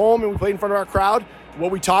we got home and we played in front of our crowd. What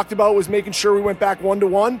we talked about was making sure we went back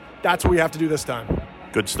 1-1. That's what we have to do this time.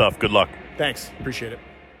 Good stuff. Good luck. Thanks. Appreciate it.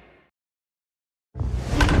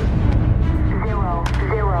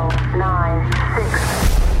 0-0-9-6.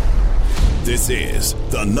 This is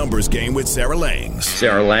The Numbers Game with Sarah Langs.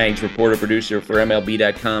 Sarah Langs, reporter, producer for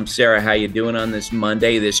MLB.com. Sarah, how you doing on this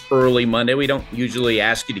Monday, this early Monday? We don't usually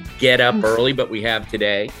ask you to get up early, but we have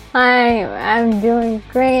today. I'm doing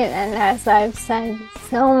great, and as I've said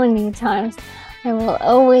so many times, I will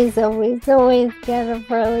always, always, always get up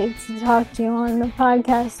early to talk to you on the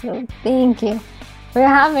podcast, so thank you for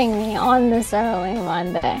having me on this early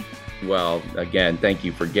Monday. Well, again, thank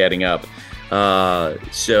you for getting up.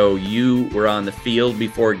 So you were on the field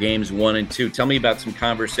before games 1 and 2. Tell me about some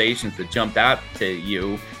conversations that jumped out to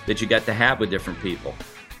you that you got to have with different people.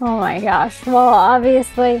 Oh my gosh. Well,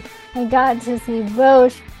 obviously, I got to see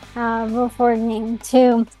Boch before game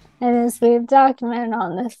 2. And as we've documented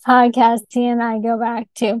on this podcast, he and I go back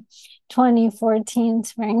to 2014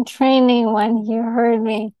 spring training when he heard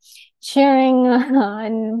me cheering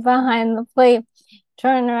behind the plate,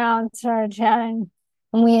 turned around, started chatting.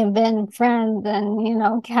 And we have been friends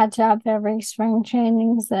and, catch up every spring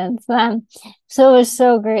training since then. So it was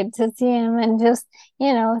so great to see him and just,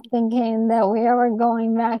 thinking that we were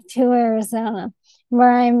going back to Arizona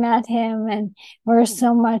where I met him and where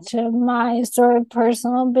so much of my sort of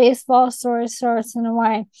personal baseball story starts in a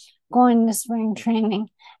way, going to spring training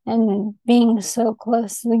and being so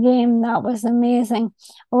close to the game. That was amazing.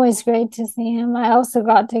 Always great to see him. I also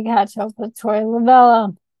got to catch up with Torey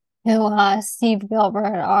Lovullo who Steve Gilbert,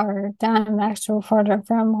 our Diamondbacks reporter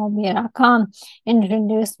from MLB.com,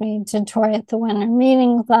 introduced me to Troy at the winter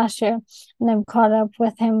meetings last year, and I've caught up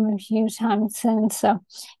with him a few times since. So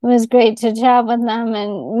it was great to chat with them,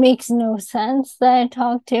 and it makes no sense that I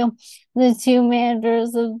talked to the two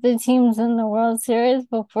managers of the teams in the World Series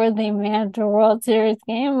before they managed a World Series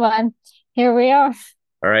game, but here we are.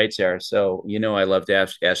 All right, Sarah. So, I love to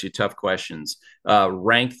ask you tough questions.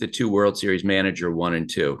 Rank the two World Series manager 1 and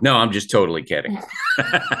 2. No, I'm just totally kidding.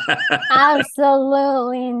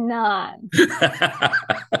 Absolutely not.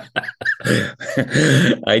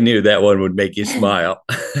 I knew that one would make you smile.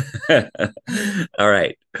 All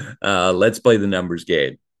right. Let's play the numbers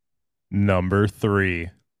game. Number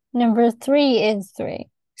 3. Number 3 is 3.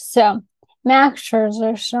 So, Max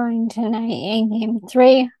Scherzer starting tonight in Game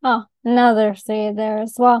 3. Oh, another 3 there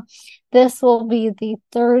as well. This will be the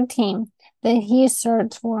third team that he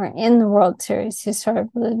starts for in the World Series. He started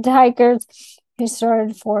for the Tigers. He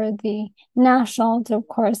started for the Nationals, of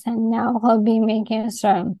course, and now he'll be making a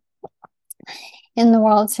start in the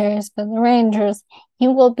World Series for the Rangers. He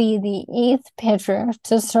will be the 8th pitcher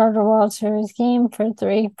to start a World Series game for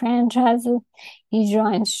 3 franchises. He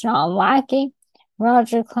joins Sean Lackey,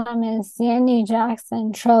 Roger Clemens, Sandy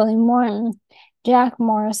Jackson, Charlie Morton, Jack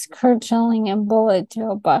Morris, Curt Schilling, and Bullet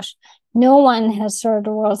Joe Bush. No one has started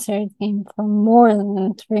a World Series game for more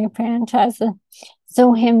than 3 franchises,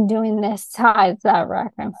 so him doing this ties that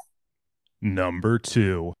record. Number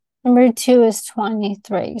 2. Number 2 is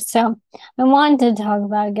 23. So I wanted to talk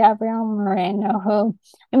about Gabriel Moreno, who,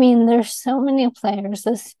 there's so many players,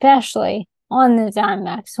 especially on the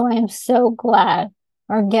Diamondbacks, who I am so glad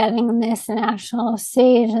are getting this national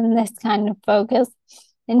stage and this kind of focus.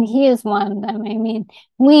 And he is one of them.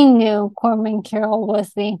 We knew Corbin Carroll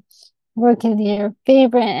was the Rookie of the Year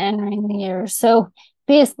favorite entering the year, so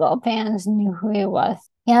baseball fans knew who he was.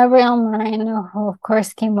 Gabriel Moreno, who of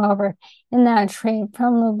course came over in that trade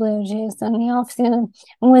from the Blue Jays in the offseason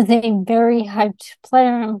and was a very hyped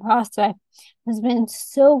player and prospect, has been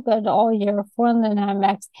so good all year for the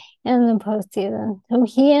Diamondbacks in the postseason. So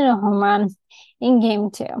he hit a home run in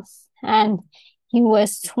Game 2, and he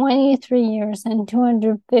was 23 years and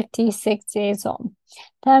 256 days old.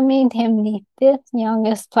 That made him the 5th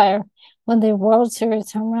youngest player with a World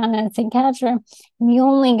Series home run as a catcher. The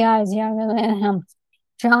only guys younger than him: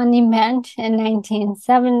 Johnny Bench in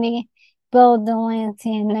 1970, Bill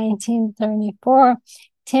Delancey in 1934,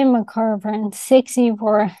 Tim McCarver in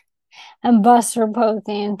 1964, and Buster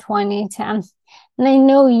Posey in 2010. And I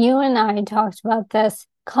know you and I talked about this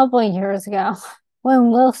a couple of years ago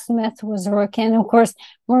when Will Smith was a rookie. And of course,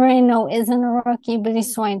 Moreno isn't a rookie, but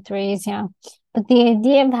he's 23, he's young. But the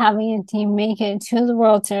idea of having a team make it to the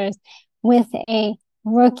World Series with a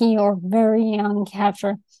rookie or very young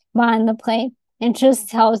catcher behind the plate, it just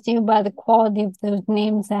tells you by the quality of those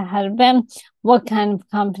names that had been what kind of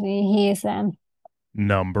company he is in.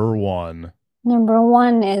 Number 1. Number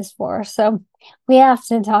 1 is 4. So we have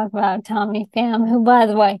to talk about Tommy Pham, who, by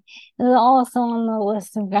the way, is also on the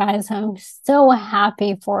list of guys I'm so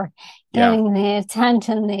happy for getting the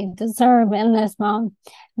attention they deserve in this moment.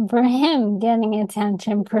 And for him getting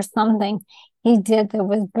attention for something he did that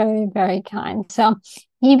was very, very kind. So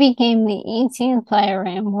he became the 18th player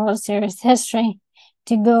in World Series history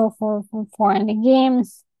to go 4 for 4 in a game.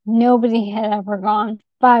 Nobody had ever gone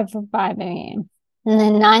 5 for 5 in a game. In the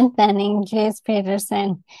 9th inning, Jace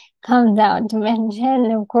Peterson comes out to bench hit.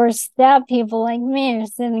 And of course, stat people like me are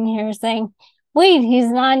sitting here saying, wait,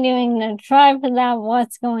 he's not doing the try for that.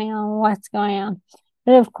 What's going on? What's going on?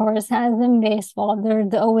 But of course, as in baseball,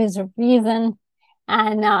 there's always a reason.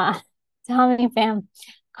 And Tommy Pham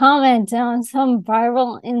commented on some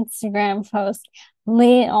viral Instagram post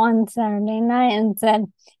late on Saturday night and said,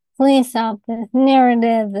 please stop this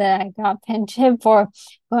narrative that I got pinch hit for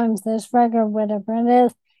going to this record, whatever it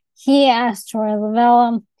is. He asked Troy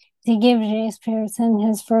Lovullo to give Jace Peterson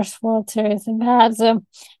his first World Series at bat. So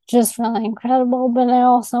just really incredible. But I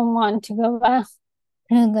also want to go back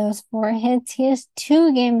to those 4 hits. He has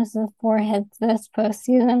 2 games with 4 hits this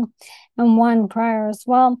postseason and 1 prior as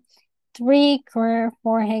well. 3 career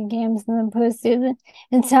 4-hit games in the postseason.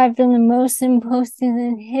 It's tied for the most in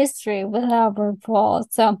postseason history with Albert Pujols.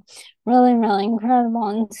 So really, really incredible,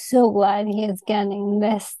 and so glad he is getting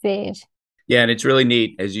this stage. Yeah, and it's really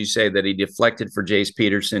neat, as you say, that he deflected for Jace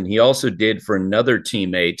Peterson. He also did for another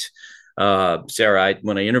teammate, Sarah.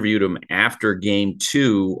 When I interviewed him after Game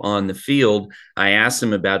 2 on the field, I asked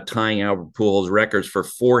him about tying Albert Pujols' records for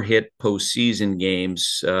 4-hit postseason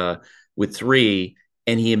games with 3.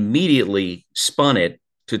 And he immediately spun it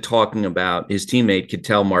to talking about his teammate,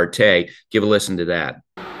 Ketel Marte. Give a listen to that.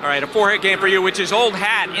 All right, a 4-hit game for you, which is old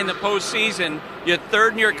hat in the postseason. Your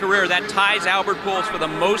third in your career. That ties Albert Pujols for the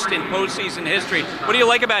most in postseason history. What do you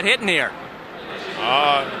like about hitting here?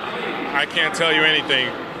 I can't tell you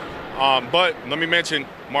anything. But let me mention,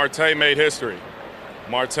 Marte made history.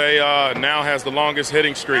 Marte now has the longest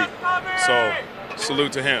hitting streak. So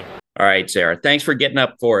salute to him. All right, Sarah. Thanks for getting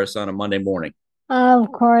up for us on a Monday morning.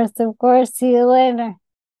 Of course. See you later.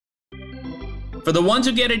 For the ones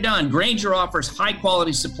who get it done, Grainger offers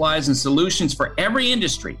high-quality supplies and solutions for every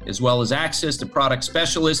industry, as well as access to product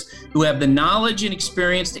specialists who have the knowledge and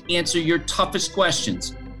experience to answer your toughest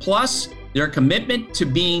questions. Plus, their commitment to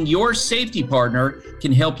being your safety partner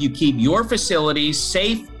can help you keep your facilities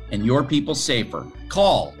safe and your people safer.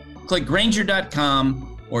 Call, click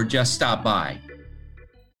Grainger.com, or just stop by.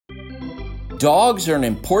 Dogs are an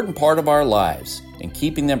important part of our lives, and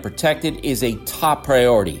keeping them protected is a top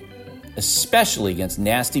priority, especially against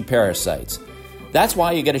nasty parasites. That's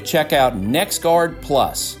why you got to check out NexGard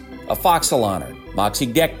Plus, Afoxolaner,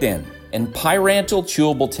 Moxidectin, and Pyrantel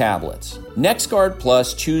chewable tablets. NexGard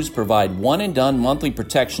Plus chews provide one-and-done monthly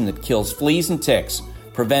protection that kills fleas and ticks,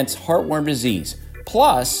 prevents heartworm disease.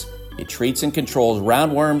 Plus, it treats and controls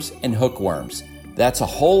roundworms and hookworms. That's a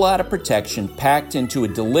whole lot of protection packed into a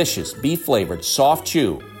delicious beef-flavored soft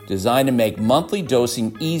chew designed to make monthly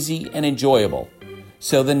dosing easy and enjoyable.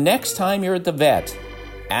 So the next time you're at the vet,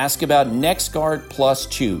 ask about NexGard Plus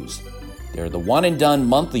Chews. They're the one-and-done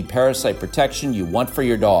monthly parasite protection you want for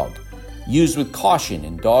your dog. Used with caution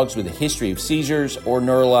in dogs with a history of seizures or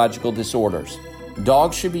neurological disorders.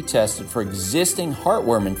 Dogs should be tested for existing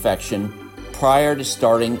heartworm infection prior to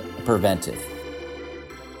starting a preventive.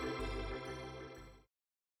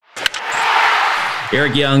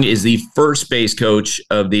 Eric Young is the first base coach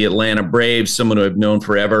of the Atlanta Braves, someone who I've known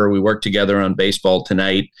forever. We worked together on Baseball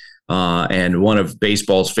Tonight, and one of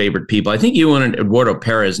baseball's favorite people. I think you and Eduardo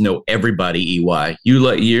Perez know everybody, EY.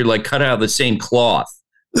 You're like cut out of the same cloth.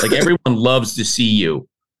 Like everyone loves to see you.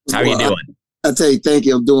 How are you doing? I tell you, thank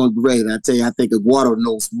you. I'm doing great. I tell you, I think Eduardo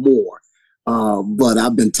knows more. But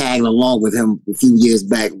I've been tagging along with him a few years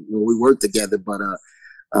back when we worked together. But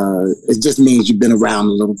it just means you've been around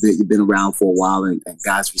a little bit. You've been around for a while, and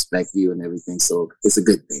guys respect you and everything. So it's a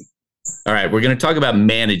good thing. All right, we're going to talk about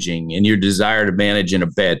managing and your desire to manage in a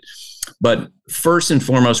bit. But first and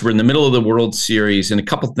foremost, we're in the middle of the World Series, and a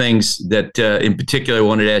couple things that in particular I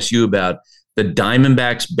wanted to ask you about. The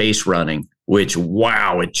Diamondbacks base running, which,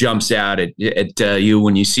 wow, it jumps out at you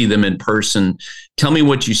when you see them in person. Tell me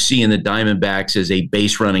what you see in the Diamondbacks as a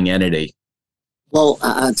base running entity. Well,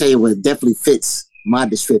 I'll tell you what, it definitely fits my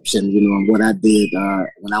description, and what I did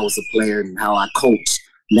when I was a player and how I coach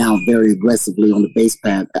now very aggressively on the base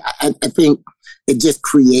path. I think it just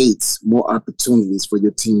creates more opportunities for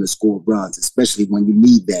your team to score runs, especially when you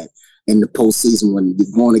need that in the postseason when you're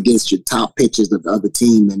going against your top pitchers of the other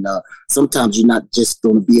team. And sometimes you're not just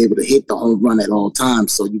going to be able to hit the home run at all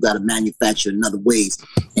times, so you got to manufacture in other ways.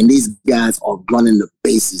 And these guys are running the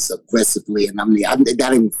bases aggressively. And I'm not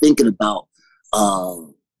even thinking about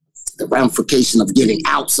the ramification of getting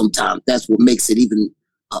out sometimes. That's what makes it even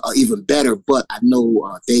better. But I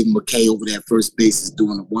know Dave McKay over there at first base is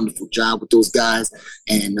doing a wonderful job with those guys,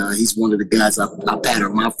 and he's one of the guys I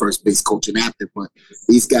patterned my first base coaching after. But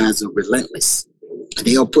these guys are relentless.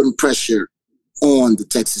 They are putting pressure on the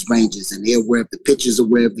Texas Rangers, and they're aware of the pitchers,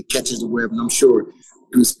 aware of the catchers, aware of, and I'm sure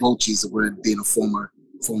Bruce Bochy's aware of being a former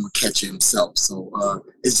catcher himself. So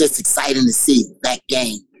it's just exciting to see that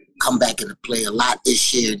game come back into play a lot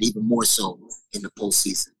this year, and even more so in the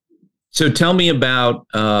postseason. So tell me about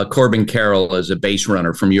Corbin Carroll as a base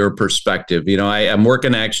runner from your perspective. I'm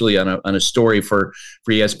working actually on a story for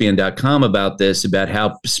ESPN.com about this, about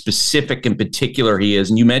how specific and particular he is.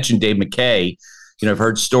 And you mentioned Dave McKay. I've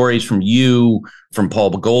heard stories from you, from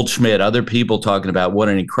Paul Goldschmidt, other people talking about what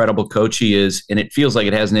an incredible coach he is. And it feels like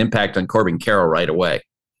it has an impact on Corbin Carroll right away.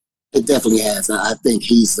 It definitely has. I think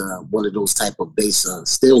he's one of those type of base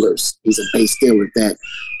stealers. He's a base stealer that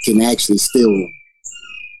can actually steal.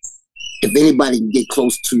 If anybody can get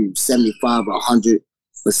close to 75 or 100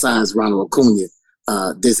 besides Ronald Acuna,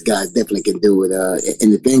 this guy definitely can do it.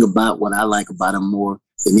 And the thing about what I like about him more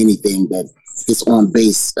than anything, that his on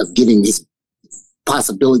base of getting his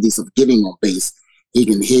possibilities of getting on base. He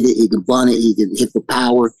can hit it, he can bunt it, he can hit for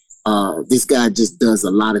power. This guy just does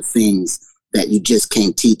a lot of things that you just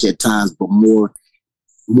can't teach at times, but more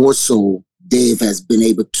so, Dave has been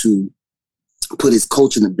able to put his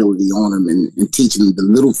coaching ability on him and teaching him the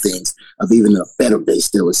little things of even a better base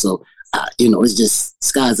stealer. So, it's just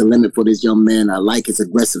sky's the limit for this young man. I like his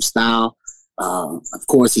aggressive style. Of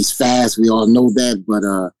course, he's fast. We all know that, but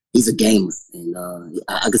he's a gamer. And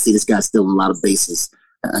I can see this guy stealing a lot of bases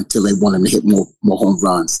until they want him to hit more home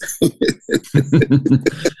runs.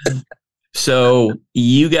 So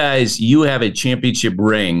you guys, you have a championship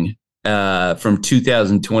ring from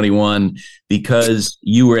 2021 because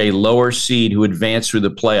you were a lower seed who advanced through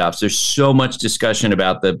the playoffs. There's so much discussion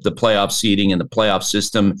about the playoff seeding and the playoff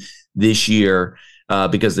system this year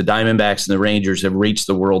because the Diamondbacks and the Rangers have reached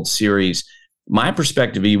the World Series. My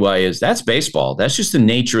perspective, EY, is that's baseball. That's just the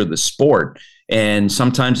nature of the sport. And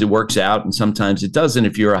sometimes it works out and sometimes it doesn't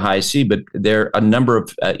if you're a high seed. But there are a number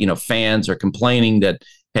of fans are complaining that,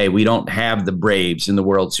 hey, we don't have the Braves in the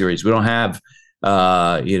World Series. We don't have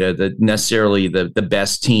necessarily the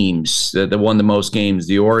best teams that won the most games,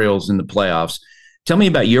 the Orioles in the playoffs. Tell me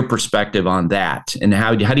about your perspective on that, and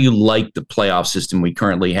how do you like the playoff system we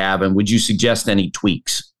currently have, and would you suggest any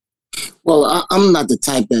tweaks? Well, I'm not the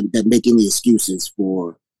type that make any excuses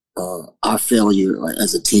for our failure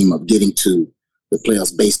as a team of getting to the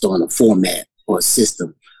playoffs based on a format or a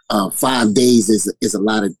system. 5 days is a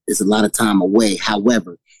lot of time away.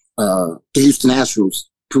 However, the Houston Astros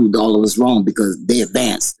proved all of us wrong because they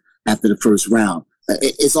advanced after the first round.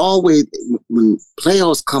 It's always, when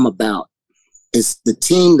playoffs come about, it's the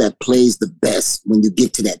team that plays the best when you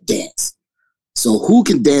get to that dance. So who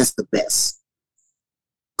can dance the best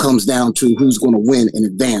comes down to who's going to win and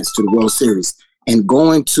advance to the World Series. And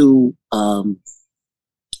going to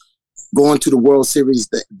the World Series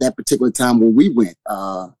that particular time when we went,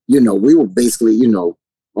 we were basically,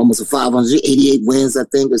 almost a 588 wins, I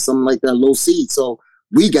think, or something like that, low seed. So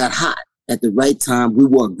we got hot at the right time. We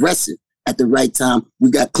were aggressive at the right time. We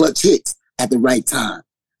got clutch hits at the right time.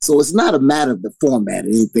 So it's not a matter of the format or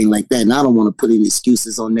anything like that. And I don't want to put any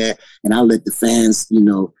excuses on that. And I'll let the fans,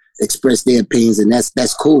 express their opinions, and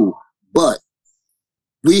that's cool. But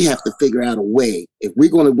we have to figure out a way. If we're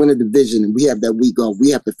going to win a division and we have that week off, we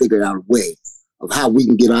have to figure out a way of how we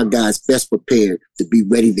can get our guys best prepared to be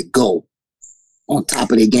ready to go on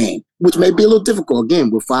top of their game, which may be a little difficult.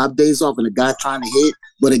 Again, with 5 days off and a guy trying to hit,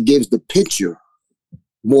 but it gives the pitcher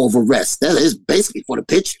more of a rest. That is basically for the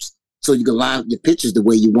pitchers. So you can line up your pitchers the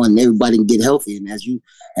way you want and everybody can get healthy. And as you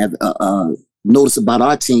have noticed about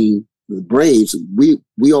our team, the Braves,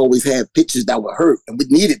 we always had pitchers that were hurt and we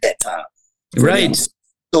needed that time. Right.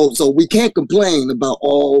 So we can't complain about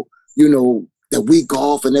all, the week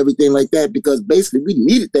off and everything like that, because basically we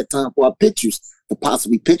needed that time for our pitchers to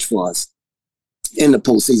possibly pitch for us in the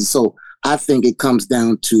postseason. So I think it comes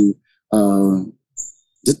down to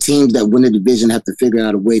the teams that win the division have to figure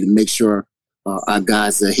out a way to make sure our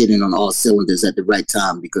guys are hitting on all cylinders at the right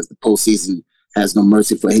time, because the postseason has no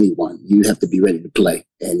mercy for anyone. You have to be ready to play.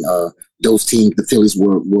 And those teams, the Phillies,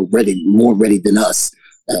 were ready, more ready than us.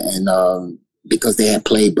 And because they had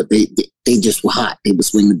played, but they just were hot. They were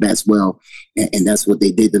swinging the bats well. And that's what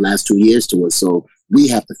they did the last 2 years to us. So we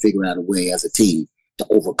have to figure out a way as a team to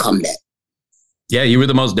overcome that. Yeah, you were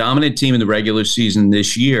the most dominant team in the regular season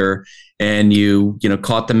this year, and you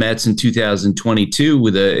caught the Mets in 2022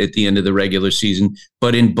 at the end of the regular season.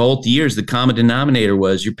 But in both years, the common denominator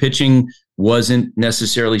was your pitching wasn't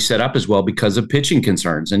necessarily set up as well because of pitching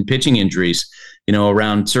concerns and pitching injuries,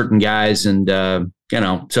 around certain guys, and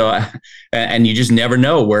and you just never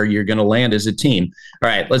know where you're going to land as a team. All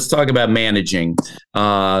right, let's talk about managing.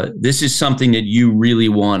 This is something that you really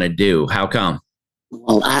want to do. How come?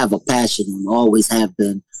 Well, I have a passion and always have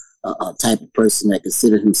been a type of person that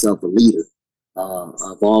considered himself a leader.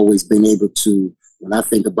 I've always been able to, when I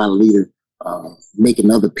think about a leader, making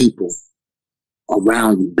other people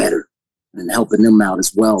around you better and helping them out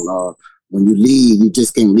as well. When you lead, you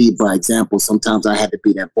just can't lead by example. Sometimes I had to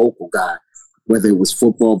be that vocal guy, whether it was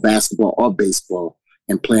football, basketball, or baseball,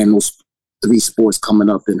 and playing those three sports coming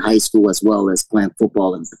up in high school as well as playing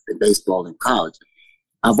football and baseball in college.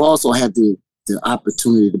 I've also had the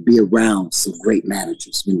opportunity to be around some great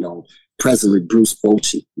managers, President Bruce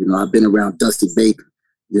Bochy. I've been around Dusty Baker.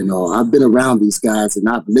 I've been around these guys, and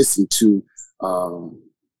I've listened to,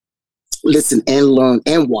 listen and learn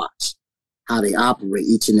and watch how they operate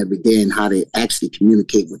each and every day and how they actually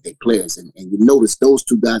communicate with their players. And you notice those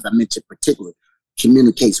two guys I mentioned in particular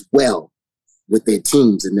communicates well with their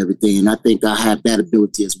teams and everything. And I think I have that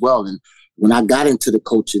ability as well. And when I got into the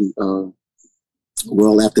coaching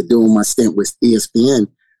world after doing my stint with ESPN,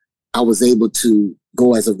 I was able to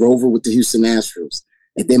go as a rover with the Houston Astros.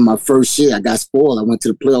 And then my first year, I got spoiled. I went to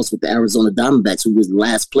the playoffs with the Arizona Diamondbacks, who was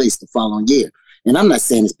last place the following year. And I'm not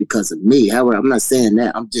saying it's because of me. However, I'm not saying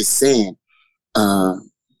that. I'm just saying, the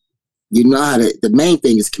main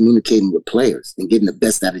thing is communicating with players and getting the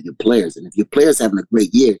best out of your players. And if your players having a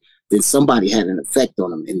great year, then somebody had an effect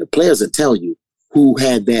on them. And the players will tell you who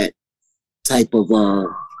had that type of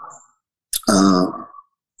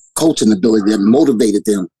coaching ability that motivated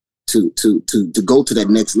them to go to that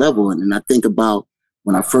next level. And I think about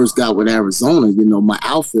when I first got with Arizona, you know, my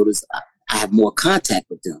outfielders, I have more contact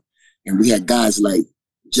with them. And we had guys like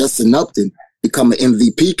Justin Upton become an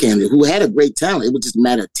MVP candidate who had a great talent. It was just a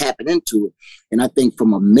matter of tapping into it. And I think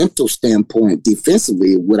from a mental standpoint,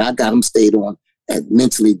 defensively, what I got him stayed on at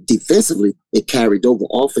mentally, defensively, it carried over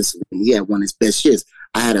offensively. He had one of his best years.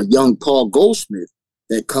 I had a young Paul Goldschmidt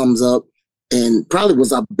that comes up and probably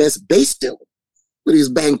was our best base stealer, but he was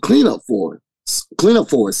batting cleanup for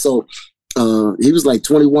us. So he was like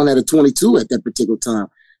 21 out of 22 at that particular time.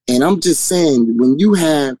 And I'm just saying, when you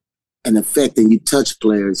have an effect and you touch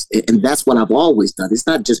players, and that's what I've always done. It's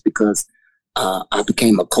not just because I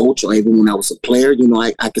became a coach or even when I was a player. You know,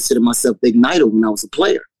 I consider myself the igniter when I was a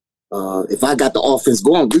player. If I got the offense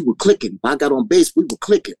going, we were clicking. If I got on base, we were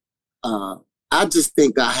clicking. I just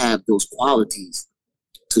think I have those qualities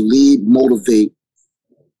to lead, motivate,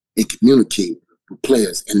 and communicate with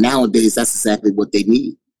players. And nowadays, that's exactly what they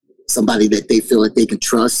need. Somebody that they feel that they can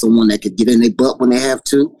trust, someone that can get in their butt when they have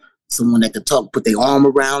to, someone that can talk, put their arm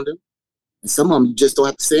around them. And some of them, you just don't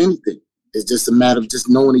have to say anything. It's just a matter of just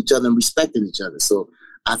knowing each other and respecting each other. So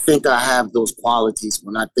I think I have those qualities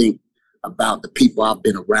when I think about the people I've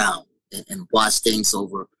been around and watched things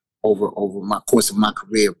over my course of my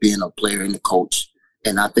career being a player and a coach.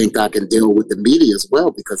 And I think I can deal with the media as well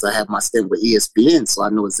because I have my stint with ESPN, so I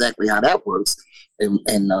know exactly how that works. And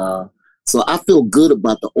so I feel good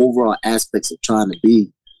about the overall aspects of trying to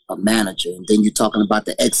be a manager. And then you're talking about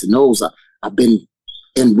the X and O's. I've been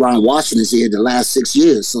in Ron Washington's ear the last 6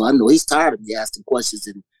 years, so I know he's tired of me asking questions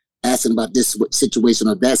and asking about this situation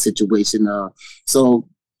or that situation. So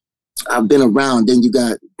I've been around. Then you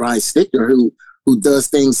got Brian Snitker, who does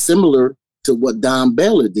things similar to what Don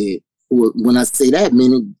Baylor did. When I say that,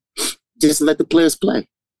 meaning just let the players play.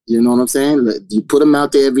 You know what I'm saying? You put them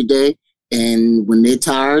out there every day, and when they're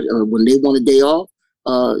tired or when they want a day off,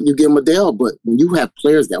 you give them a day off. But when you have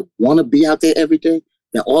players that want to be out there every day,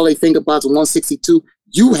 that all they think about is 162,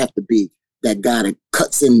 you have to be that guy that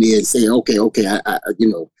cuts in there and say, okay, I you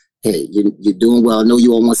know, hey, you're doing well. I know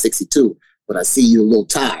you're on 162, but I see you a little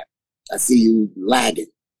tired. I see you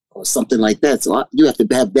lagging or something like that. So you have to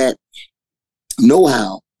have that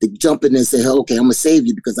know-how to jump in and say, okay, I'm going to save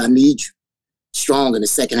you because I need you strong in the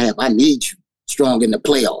second half. I need you strong in the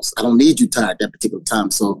playoffs. I don't need you tired at that particular time.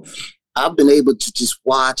 So I've been able to just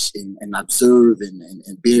watch and observe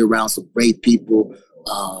and be around some great people.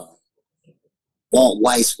 Walt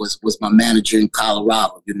Weiss was my manager in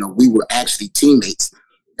Colorado. You know, we were actually teammates,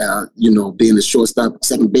 you know, being the shortstop,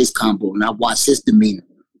 second base combo. And I watched his demeanor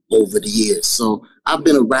over the years. So I've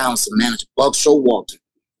been around some managers. Buck Showalter,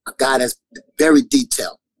 a guy that's very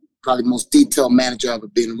detailed, probably the most detailed manager I've ever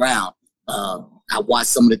been around. I watched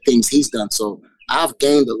some of the things he's done. So I've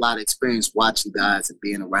gained a lot of experience watching guys and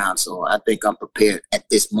being around. So I think I'm prepared at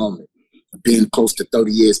this moment, being close to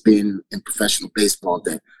 30 years being in professional baseball,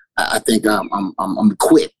 that I think I'm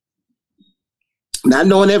equipped. Not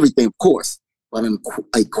knowing everything, of course, but I'm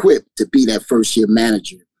equipped to be that first-year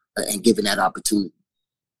manager and given that opportunity.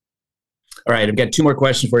 All right, I've got two more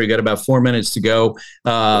questions for you. Got about 4 minutes to go.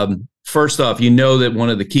 First off, you know that one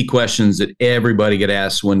of the key questions that everybody get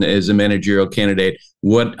asked when is a managerial candidate,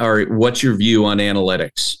 what's your view on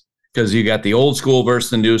analytics? Because you got the old school versus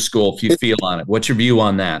the new school, if you feel on it. What's your view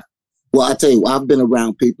on that? Well, I tell you, I've been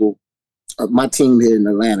around people. My team here in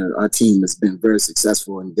Atlanta, our team has been very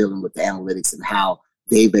successful in dealing with the analytics and how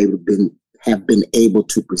they've have been able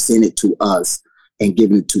to present it to us and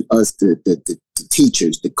give it to us, the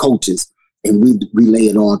teachers, the coaches, and we relay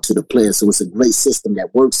it on to the players. So it's a great system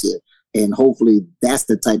that works here. And hopefully that's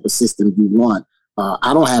the type of system you want.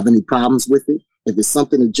 I don't have any problems with it. If it's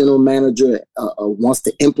something the general manager wants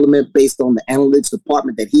to implement based on the analytics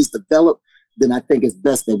department that he's developed, then I think it's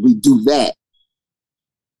best that we do that.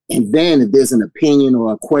 And then if there's an opinion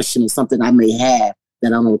or a question or something I may have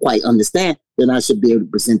that I don't quite understand, then I should be able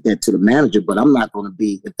to present that to the manager. But I'm not going to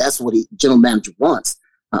be, if that's what the general manager wants,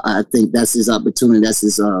 I think that's his opportunity, that's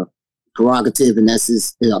his prerogative, and that's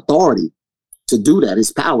his authority to do that,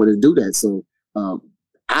 his power to do that. So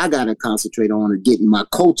I got to concentrate on getting my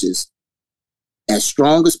coaches as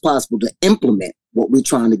strong as possible to implement what we're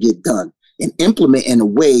trying to get done and implement in a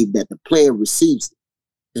way that the player receives it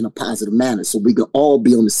in a positive manner so we can all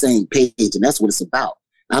be on the same page. And that's what it's about.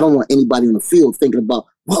 I don't want anybody on the field thinking about,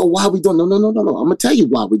 well, why are we doing? No. I'm going to tell you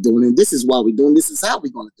why we're doing it. This is why we're doing it. This is how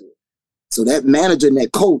we're going to do it. So that manager and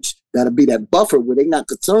that coach got to be that buffer where they're not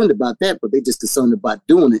concerned about that, but they're just concerned about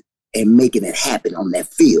doing it and making it happen on that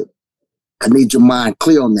field. I need your mind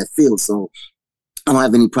clear on that field. So I don't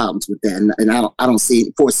have any problems with that. And I don't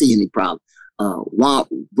foresee any problem. Ron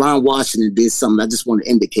Washington did something. I just want to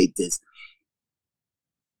indicate this.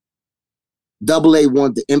 AA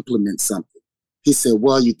wanted to implement something. He said,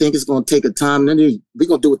 well, you think it's going to take a time? We're going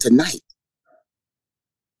to do it tonight.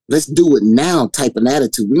 Let's do it now type of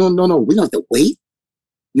attitude. We don't have to wait.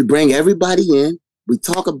 You bring everybody in. We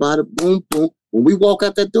talk about it. Boom, boom. When we walk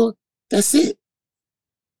out that door, that's it.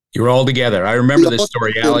 You're all together. I remember this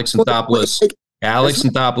story. Alex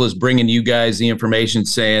Anthopoulos bringing you guys the information,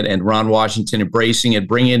 saying, and Ron Washington embracing it,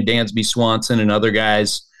 bringing in Dansby Swanson and other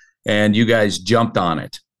guys, and you guys jumped on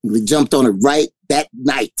it. We jumped on it right that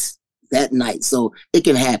night. So it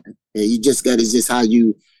can happen. You just got to just how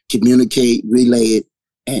you communicate, relay it,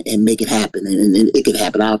 and make it happen. And it can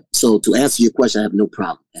happen. So to answer your question, I have no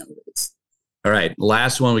problem with this. All right.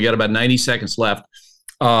 Last one. We got about 90 seconds left.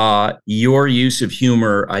 Your use of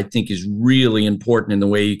humor, I think, is really important in the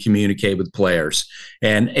way you communicate with players.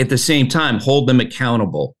 And at the same time, hold them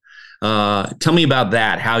accountable. Tell me about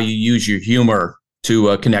that, how you use your humor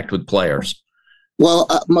to connect with players. Well,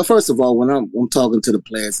 first of all, when I'm talking to the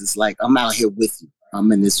players, it's like I'm out here with you.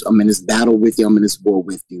 I'm in this battle with you. I'm in this war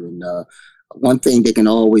with you. And one thing they can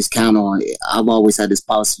always count on, I've always had this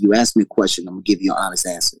policy. You ask me a question, I'm going to give you an honest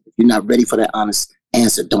answer. If you're not ready for that honest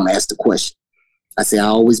answer, don't ask the question. I say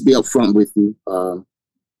I'll always be upfront with you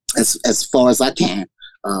as far as I can,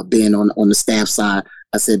 being on the staff side.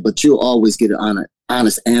 I said, but you'll always get an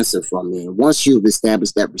honest answer from me. And once you've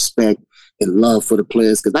established that respect and love for the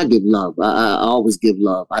players, because I give love. I always give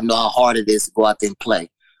love. I know how hard it is to go out there and play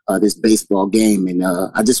this baseball game. And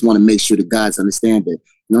I just want to make sure the guys understand that,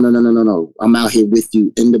 no. I'm out here with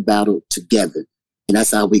you in the battle together. And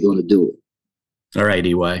that's how we're going to do it. All right,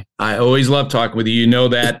 EY. I always love talking with you. You know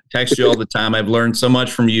that. Text you all the time. I've learned so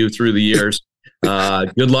much from you through the years.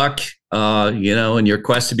 Good luck, in your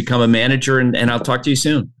quest to become a manager, and I'll talk to you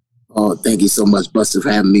soon. Oh, thank you so much, Buster, for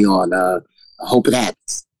having me on. I hope it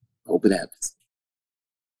happens.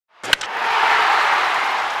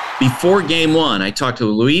 Before Game 1, I talked to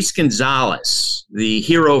Luis Gonzalez, the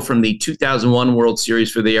hero from the 2001 World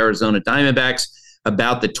Series for the Arizona Diamondbacks,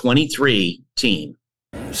 about the 23 team.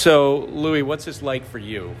 So, Louis, what's this like for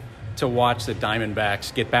you to watch the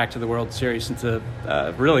Diamondbacks get back to the World Series since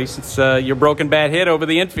your broken bat hit over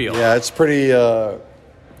the infield? Yeah, it's pretty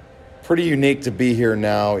unique to be here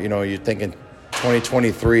now. You're thinking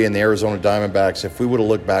 2023 and the Arizona Diamondbacks. If we would have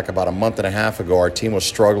looked back about a month and a half ago, our team was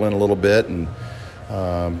struggling a little bit and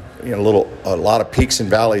a lot of peaks and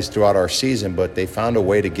valleys throughout our season, but they found a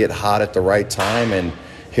way to get hot at the right time, and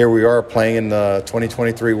here we are playing in the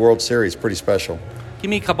 2023 World Series. Pretty special. Give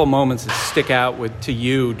me a couple moments that stick out to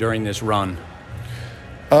you during this run.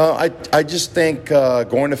 I just think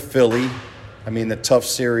going to Philly, the tough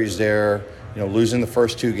series there, losing the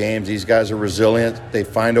first two games, these guys are resilient. They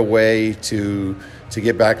find a way to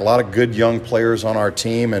get back. A lot of good young players on our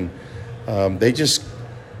team, and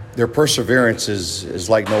their perseverance is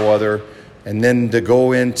like no other. And then to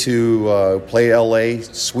go into play LA,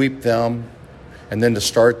 sweep them, and then to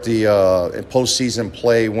start the postseason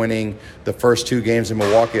play, winning the first two games in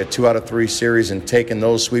Milwaukee, a 2 out of 3 series, and taking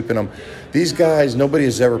those, sweeping them. These guys, nobody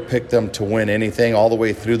has ever picked them to win anything all the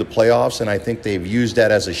way through the playoffs, and I think they've used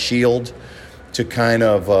that as a shield to kind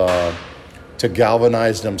of to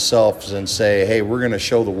galvanize themselves and say, hey, we're going to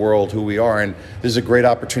show the world who we are. And this is a great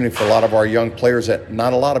opportunity for a lot of our young players that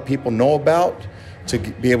not a lot of people know about to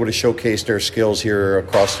be able to showcase their skills here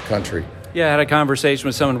across the country. Yeah, I had a conversation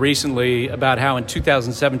with someone recently about how in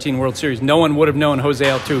 2017 World Series, no one would have known Jose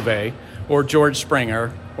Altuve or George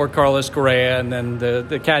Springer or Carlos Correa, and then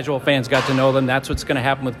the casual fans got to know them. That's what's going to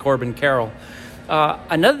happen with Corbin Carroll.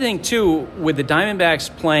 Another thing, too, with the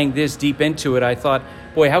Diamondbacks playing this deep into it, I thought,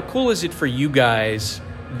 boy, how cool is it for you guys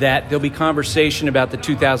that there'll be conversation about the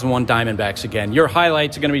 2001 Diamondbacks again? Your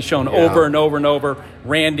highlights are going to be shown over and over and over.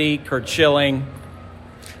 Randy, Curt Schilling.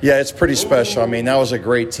 Yeah, it's pretty special. That was a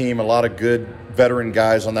great team, a lot of good veteran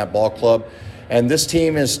guys on that ball club. And this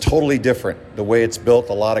team is totally different. The way it's built,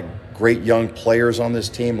 a lot of great young players on this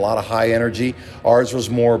team, a lot of high energy. Ours was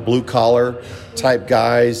more blue-collar type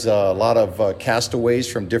guys, a lot of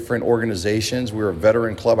castaways from different organizations. We were a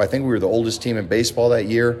veteran club. I think we were the oldest team in baseball that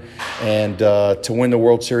year. And to win the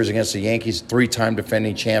World Series against the Yankees, 3-time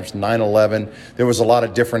defending champs, 9-11. There was a lot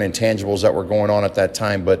of different intangibles that were going on at that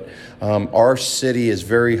time. But our city is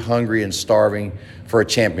very hungry and starving for a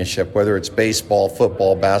championship, whether it's baseball,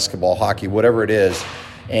 football, basketball, hockey, whatever it is.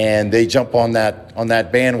 And they jump on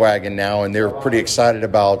that bandwagon now, and they're pretty excited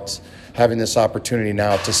about having this opportunity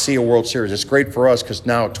now to see a World Series. It's great for us because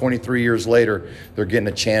now, 23 years later, they're getting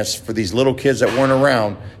a chance for these little kids that weren't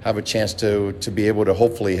around, have a chance to be able to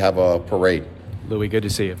hopefully have a parade. Louis, good to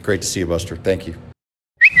see you. Great to see you, Buster. Thank you.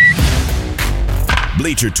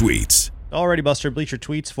 Bleacher Tweets. Alrighty, Buster. Bleacher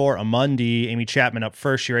Tweets for a Monday. Amy Chapman up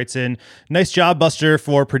first. She writes in, nice job, Buster,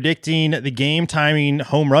 for predicting the game timing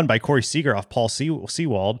home run by Corey Seager off Paul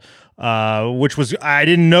Sewald, which was, I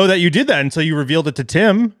didn't know that you did that until you revealed it to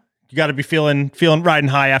Tim. You got to be feeling riding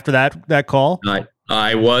high after that call.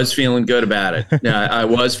 I was feeling good about it. I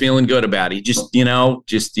was feeling good about it.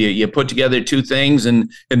 You put together two things and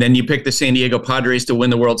then you pick the San Diego Padres to win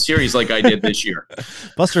the World Series like I did this year.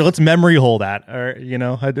 Buster, let's memory hole that, or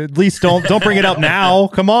at least don't bring it up now.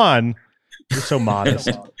 Come on, you're so modest.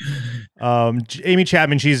 Amy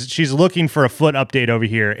Chapman, she's looking for a foot update over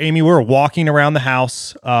here. Amy, we're walking around the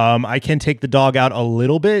house. I can take the dog out a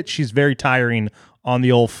little bit. She's very tiring on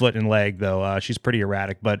the old foot and leg, though. She's pretty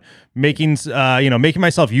erratic, but making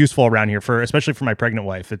myself useful around here especially for my pregnant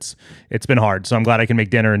wife. It's been hard. So I'm glad I can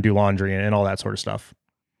make dinner and do laundry and all that sort of stuff.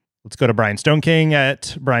 Let's go to Brian Stone King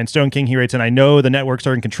at Brian Stone King. He writes, and I know the networks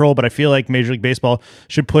are in control, but I feel like Major League Baseball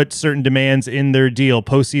should put certain demands in their deal.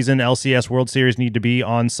 Postseason LCS World Series need to be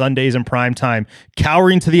on Sundays in prime time.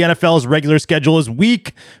 Cowering to the NFL's regular schedule is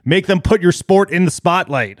weak. Make them put your sport in the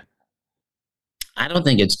spotlight. I don't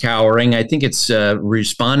think it's cowering. I think it's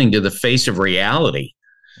responding to the face of reality.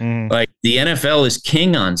 Like the NFL is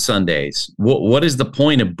king on Sundays. What is the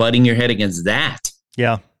point of butting your head against that?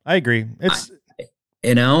 Yeah, I agree.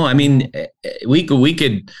 We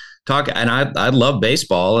could talk, and I love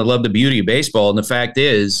baseball. I love the beauty of baseball. And the fact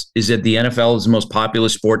is that the NFL is the most popular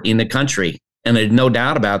sport in the country. And there's no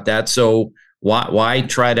doubt about that. So why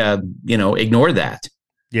try to, ignore that?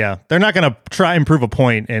 Yeah, they're not going to try and prove a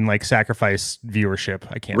point and sacrifice viewership.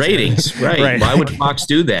 I can't ratings, right? Why would Fox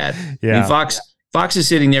do that? Yeah, Fox is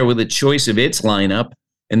sitting there with a choice of its lineup,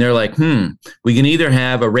 and they're like, we can either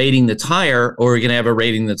have a rating that's higher or we can have a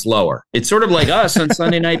rating that's lower. It's sort of like us on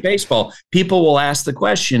Sunday Night Baseball. People will ask the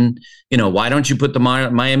question, why don't you put the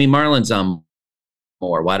Miami Marlins on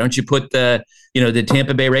more? Why don't you put the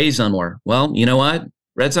Tampa Bay Rays on more? Well, you know what?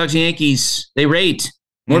 Red Sox, Yankees, they rate.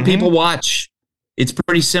 More people watch. It's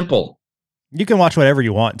pretty simple. You can watch whatever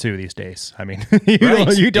you want to these days. I mean,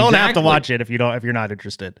 you don't have to watch it if you're not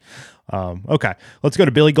interested. Okay, let's go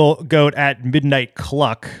to Billy Goat at Midnight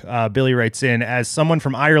Cluck. Billy writes in, as someone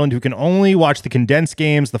from Ireland who can only watch the condensed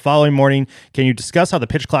games the following morning, can you discuss how the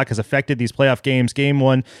pitch clock has affected these playoff games? Game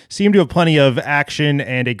one seemed to have plenty of action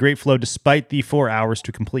and a great flow despite the 4 hours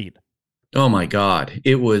to complete. Oh my God.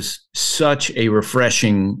 It was such a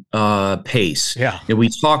refreshing pace. Yeah. And we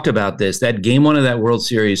talked about this. That game one of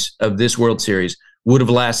this World Series would have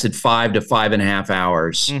lasted 5 to 5.5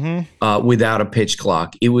 hours without a pitch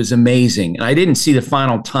clock. It was amazing. And I didn't see the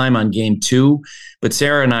final time on game two, but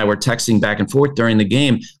Sarah and I were texting back and forth during the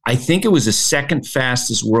game. I think it was the second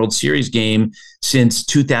fastest World Series game since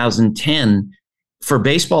 2010. For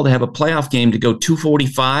baseball to have a playoff game to go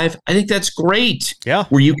 2:45, I think that's great. Yeah.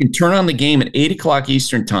 Where you can turn on the game at 8 o'clock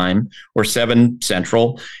Eastern time or 7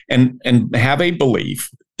 Central and have a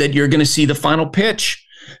belief that you're going to see the final pitch.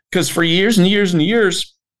 Because for years and years and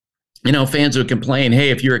years, fans would complain,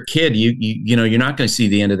 hey, if you're a kid, you're not going to see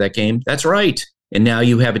the end of that game. That's right. And now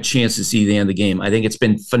you have a chance to see the end of the game. I think it's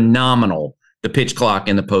been phenomenal, the pitch clock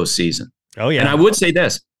in the postseason. Oh, yeah. And I would say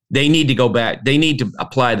this. They need to go back. They need to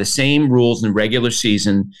apply the same rules in the regular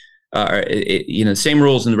season. The same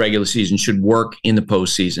rules in the regular season should work in the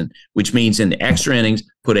postseason, which means in the extra innings,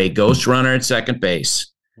 put a ghost runner at second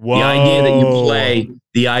base. Whoa. The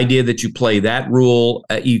idea that you play that rule,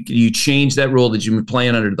 you change that rule that you've been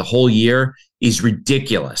playing under the whole year is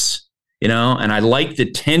ridiculous. And I like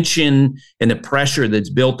the tension and the pressure that's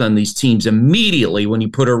built on these teams immediately when you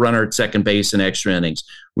put a runner at second base in extra innings.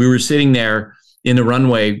 We were sitting there in the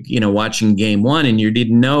runway, watching game one, and you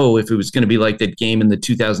didn't know if it was going to be like that game in the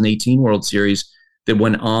 2018 World Series that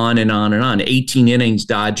went on and on and on. 18 innings,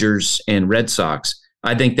 Dodgers and Red Sox.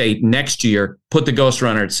 I think they next year put the ghost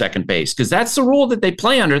runner at second base because that's the rule that they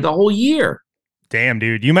play under the whole year. Damn,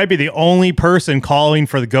 dude, you might be the only person calling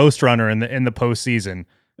for the ghost runner in the postseason.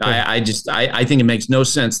 I think it makes no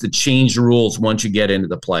sense to change the rules once you get into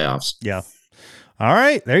the playoffs. Yeah. All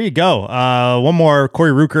right, there you go. One more.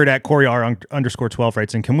 Corey Ruckert at Corey R_12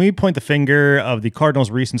 writes in, can we point the finger of the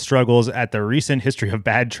Cardinals' recent struggles at the recent history of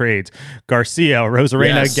bad trades? Garcia,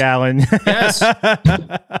 Rosarena, Gallen. Yes.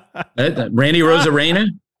 Randy Rosarena.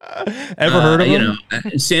 Ever heard of him?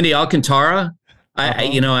 Sandy Alcantara.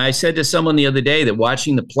 I said to someone the other day that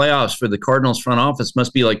watching the playoffs for the Cardinals front office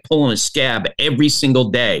must be like pulling a scab every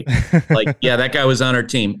single day. Like, yeah, that guy was on our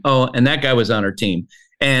team. Oh, and that guy was on our team.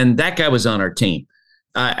 And that guy was on our team.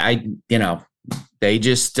 They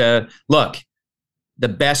just look. The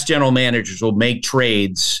best general managers will make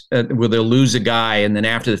trades where they'll lose a guy, and then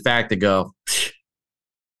after the fact they go,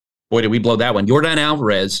 Boy, did we blow that one. Yordan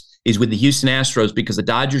Alvarez is with the Houston Astros because the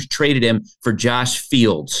Dodgers traded him for Josh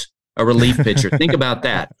Fields, a relief pitcher. Think about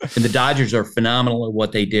that. And the Dodgers are phenomenal at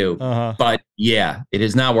what they do. But yeah, it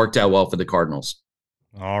has not worked out well for the Cardinals.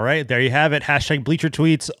 All right, there you have it. Hashtag Bleacher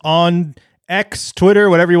Tweets on X, Twitter,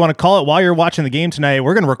 whatever you want to call it. While you're watching the game tonight,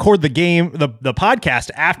 we're going to record the game, the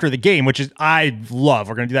podcast after the game, which is I love.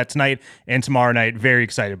 We're going to do that tonight and tomorrow night. Very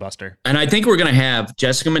excited, Buster. And I think we're going to have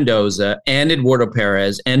Jessica Mendoza and Eduardo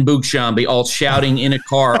Perez and Boog Shambi all shouting in a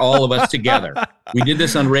car, all of us together. We did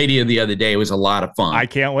this on radio the other day. It was a lot of fun. I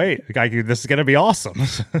can't wait. This is going to be awesome.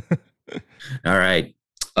 All right.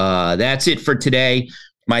 That's it for today.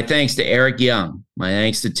 My thanks to Eric Young. My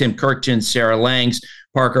thanks to Tim Kurkjian, Sarah Langs,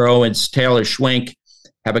 Parker Owens, Taylor Schwenk.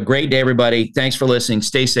 Have a great day, everybody. Thanks for listening.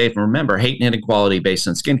 Stay safe. And remember, hate and inequality based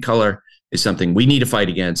on skin color is something we need to fight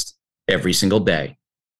against every single day.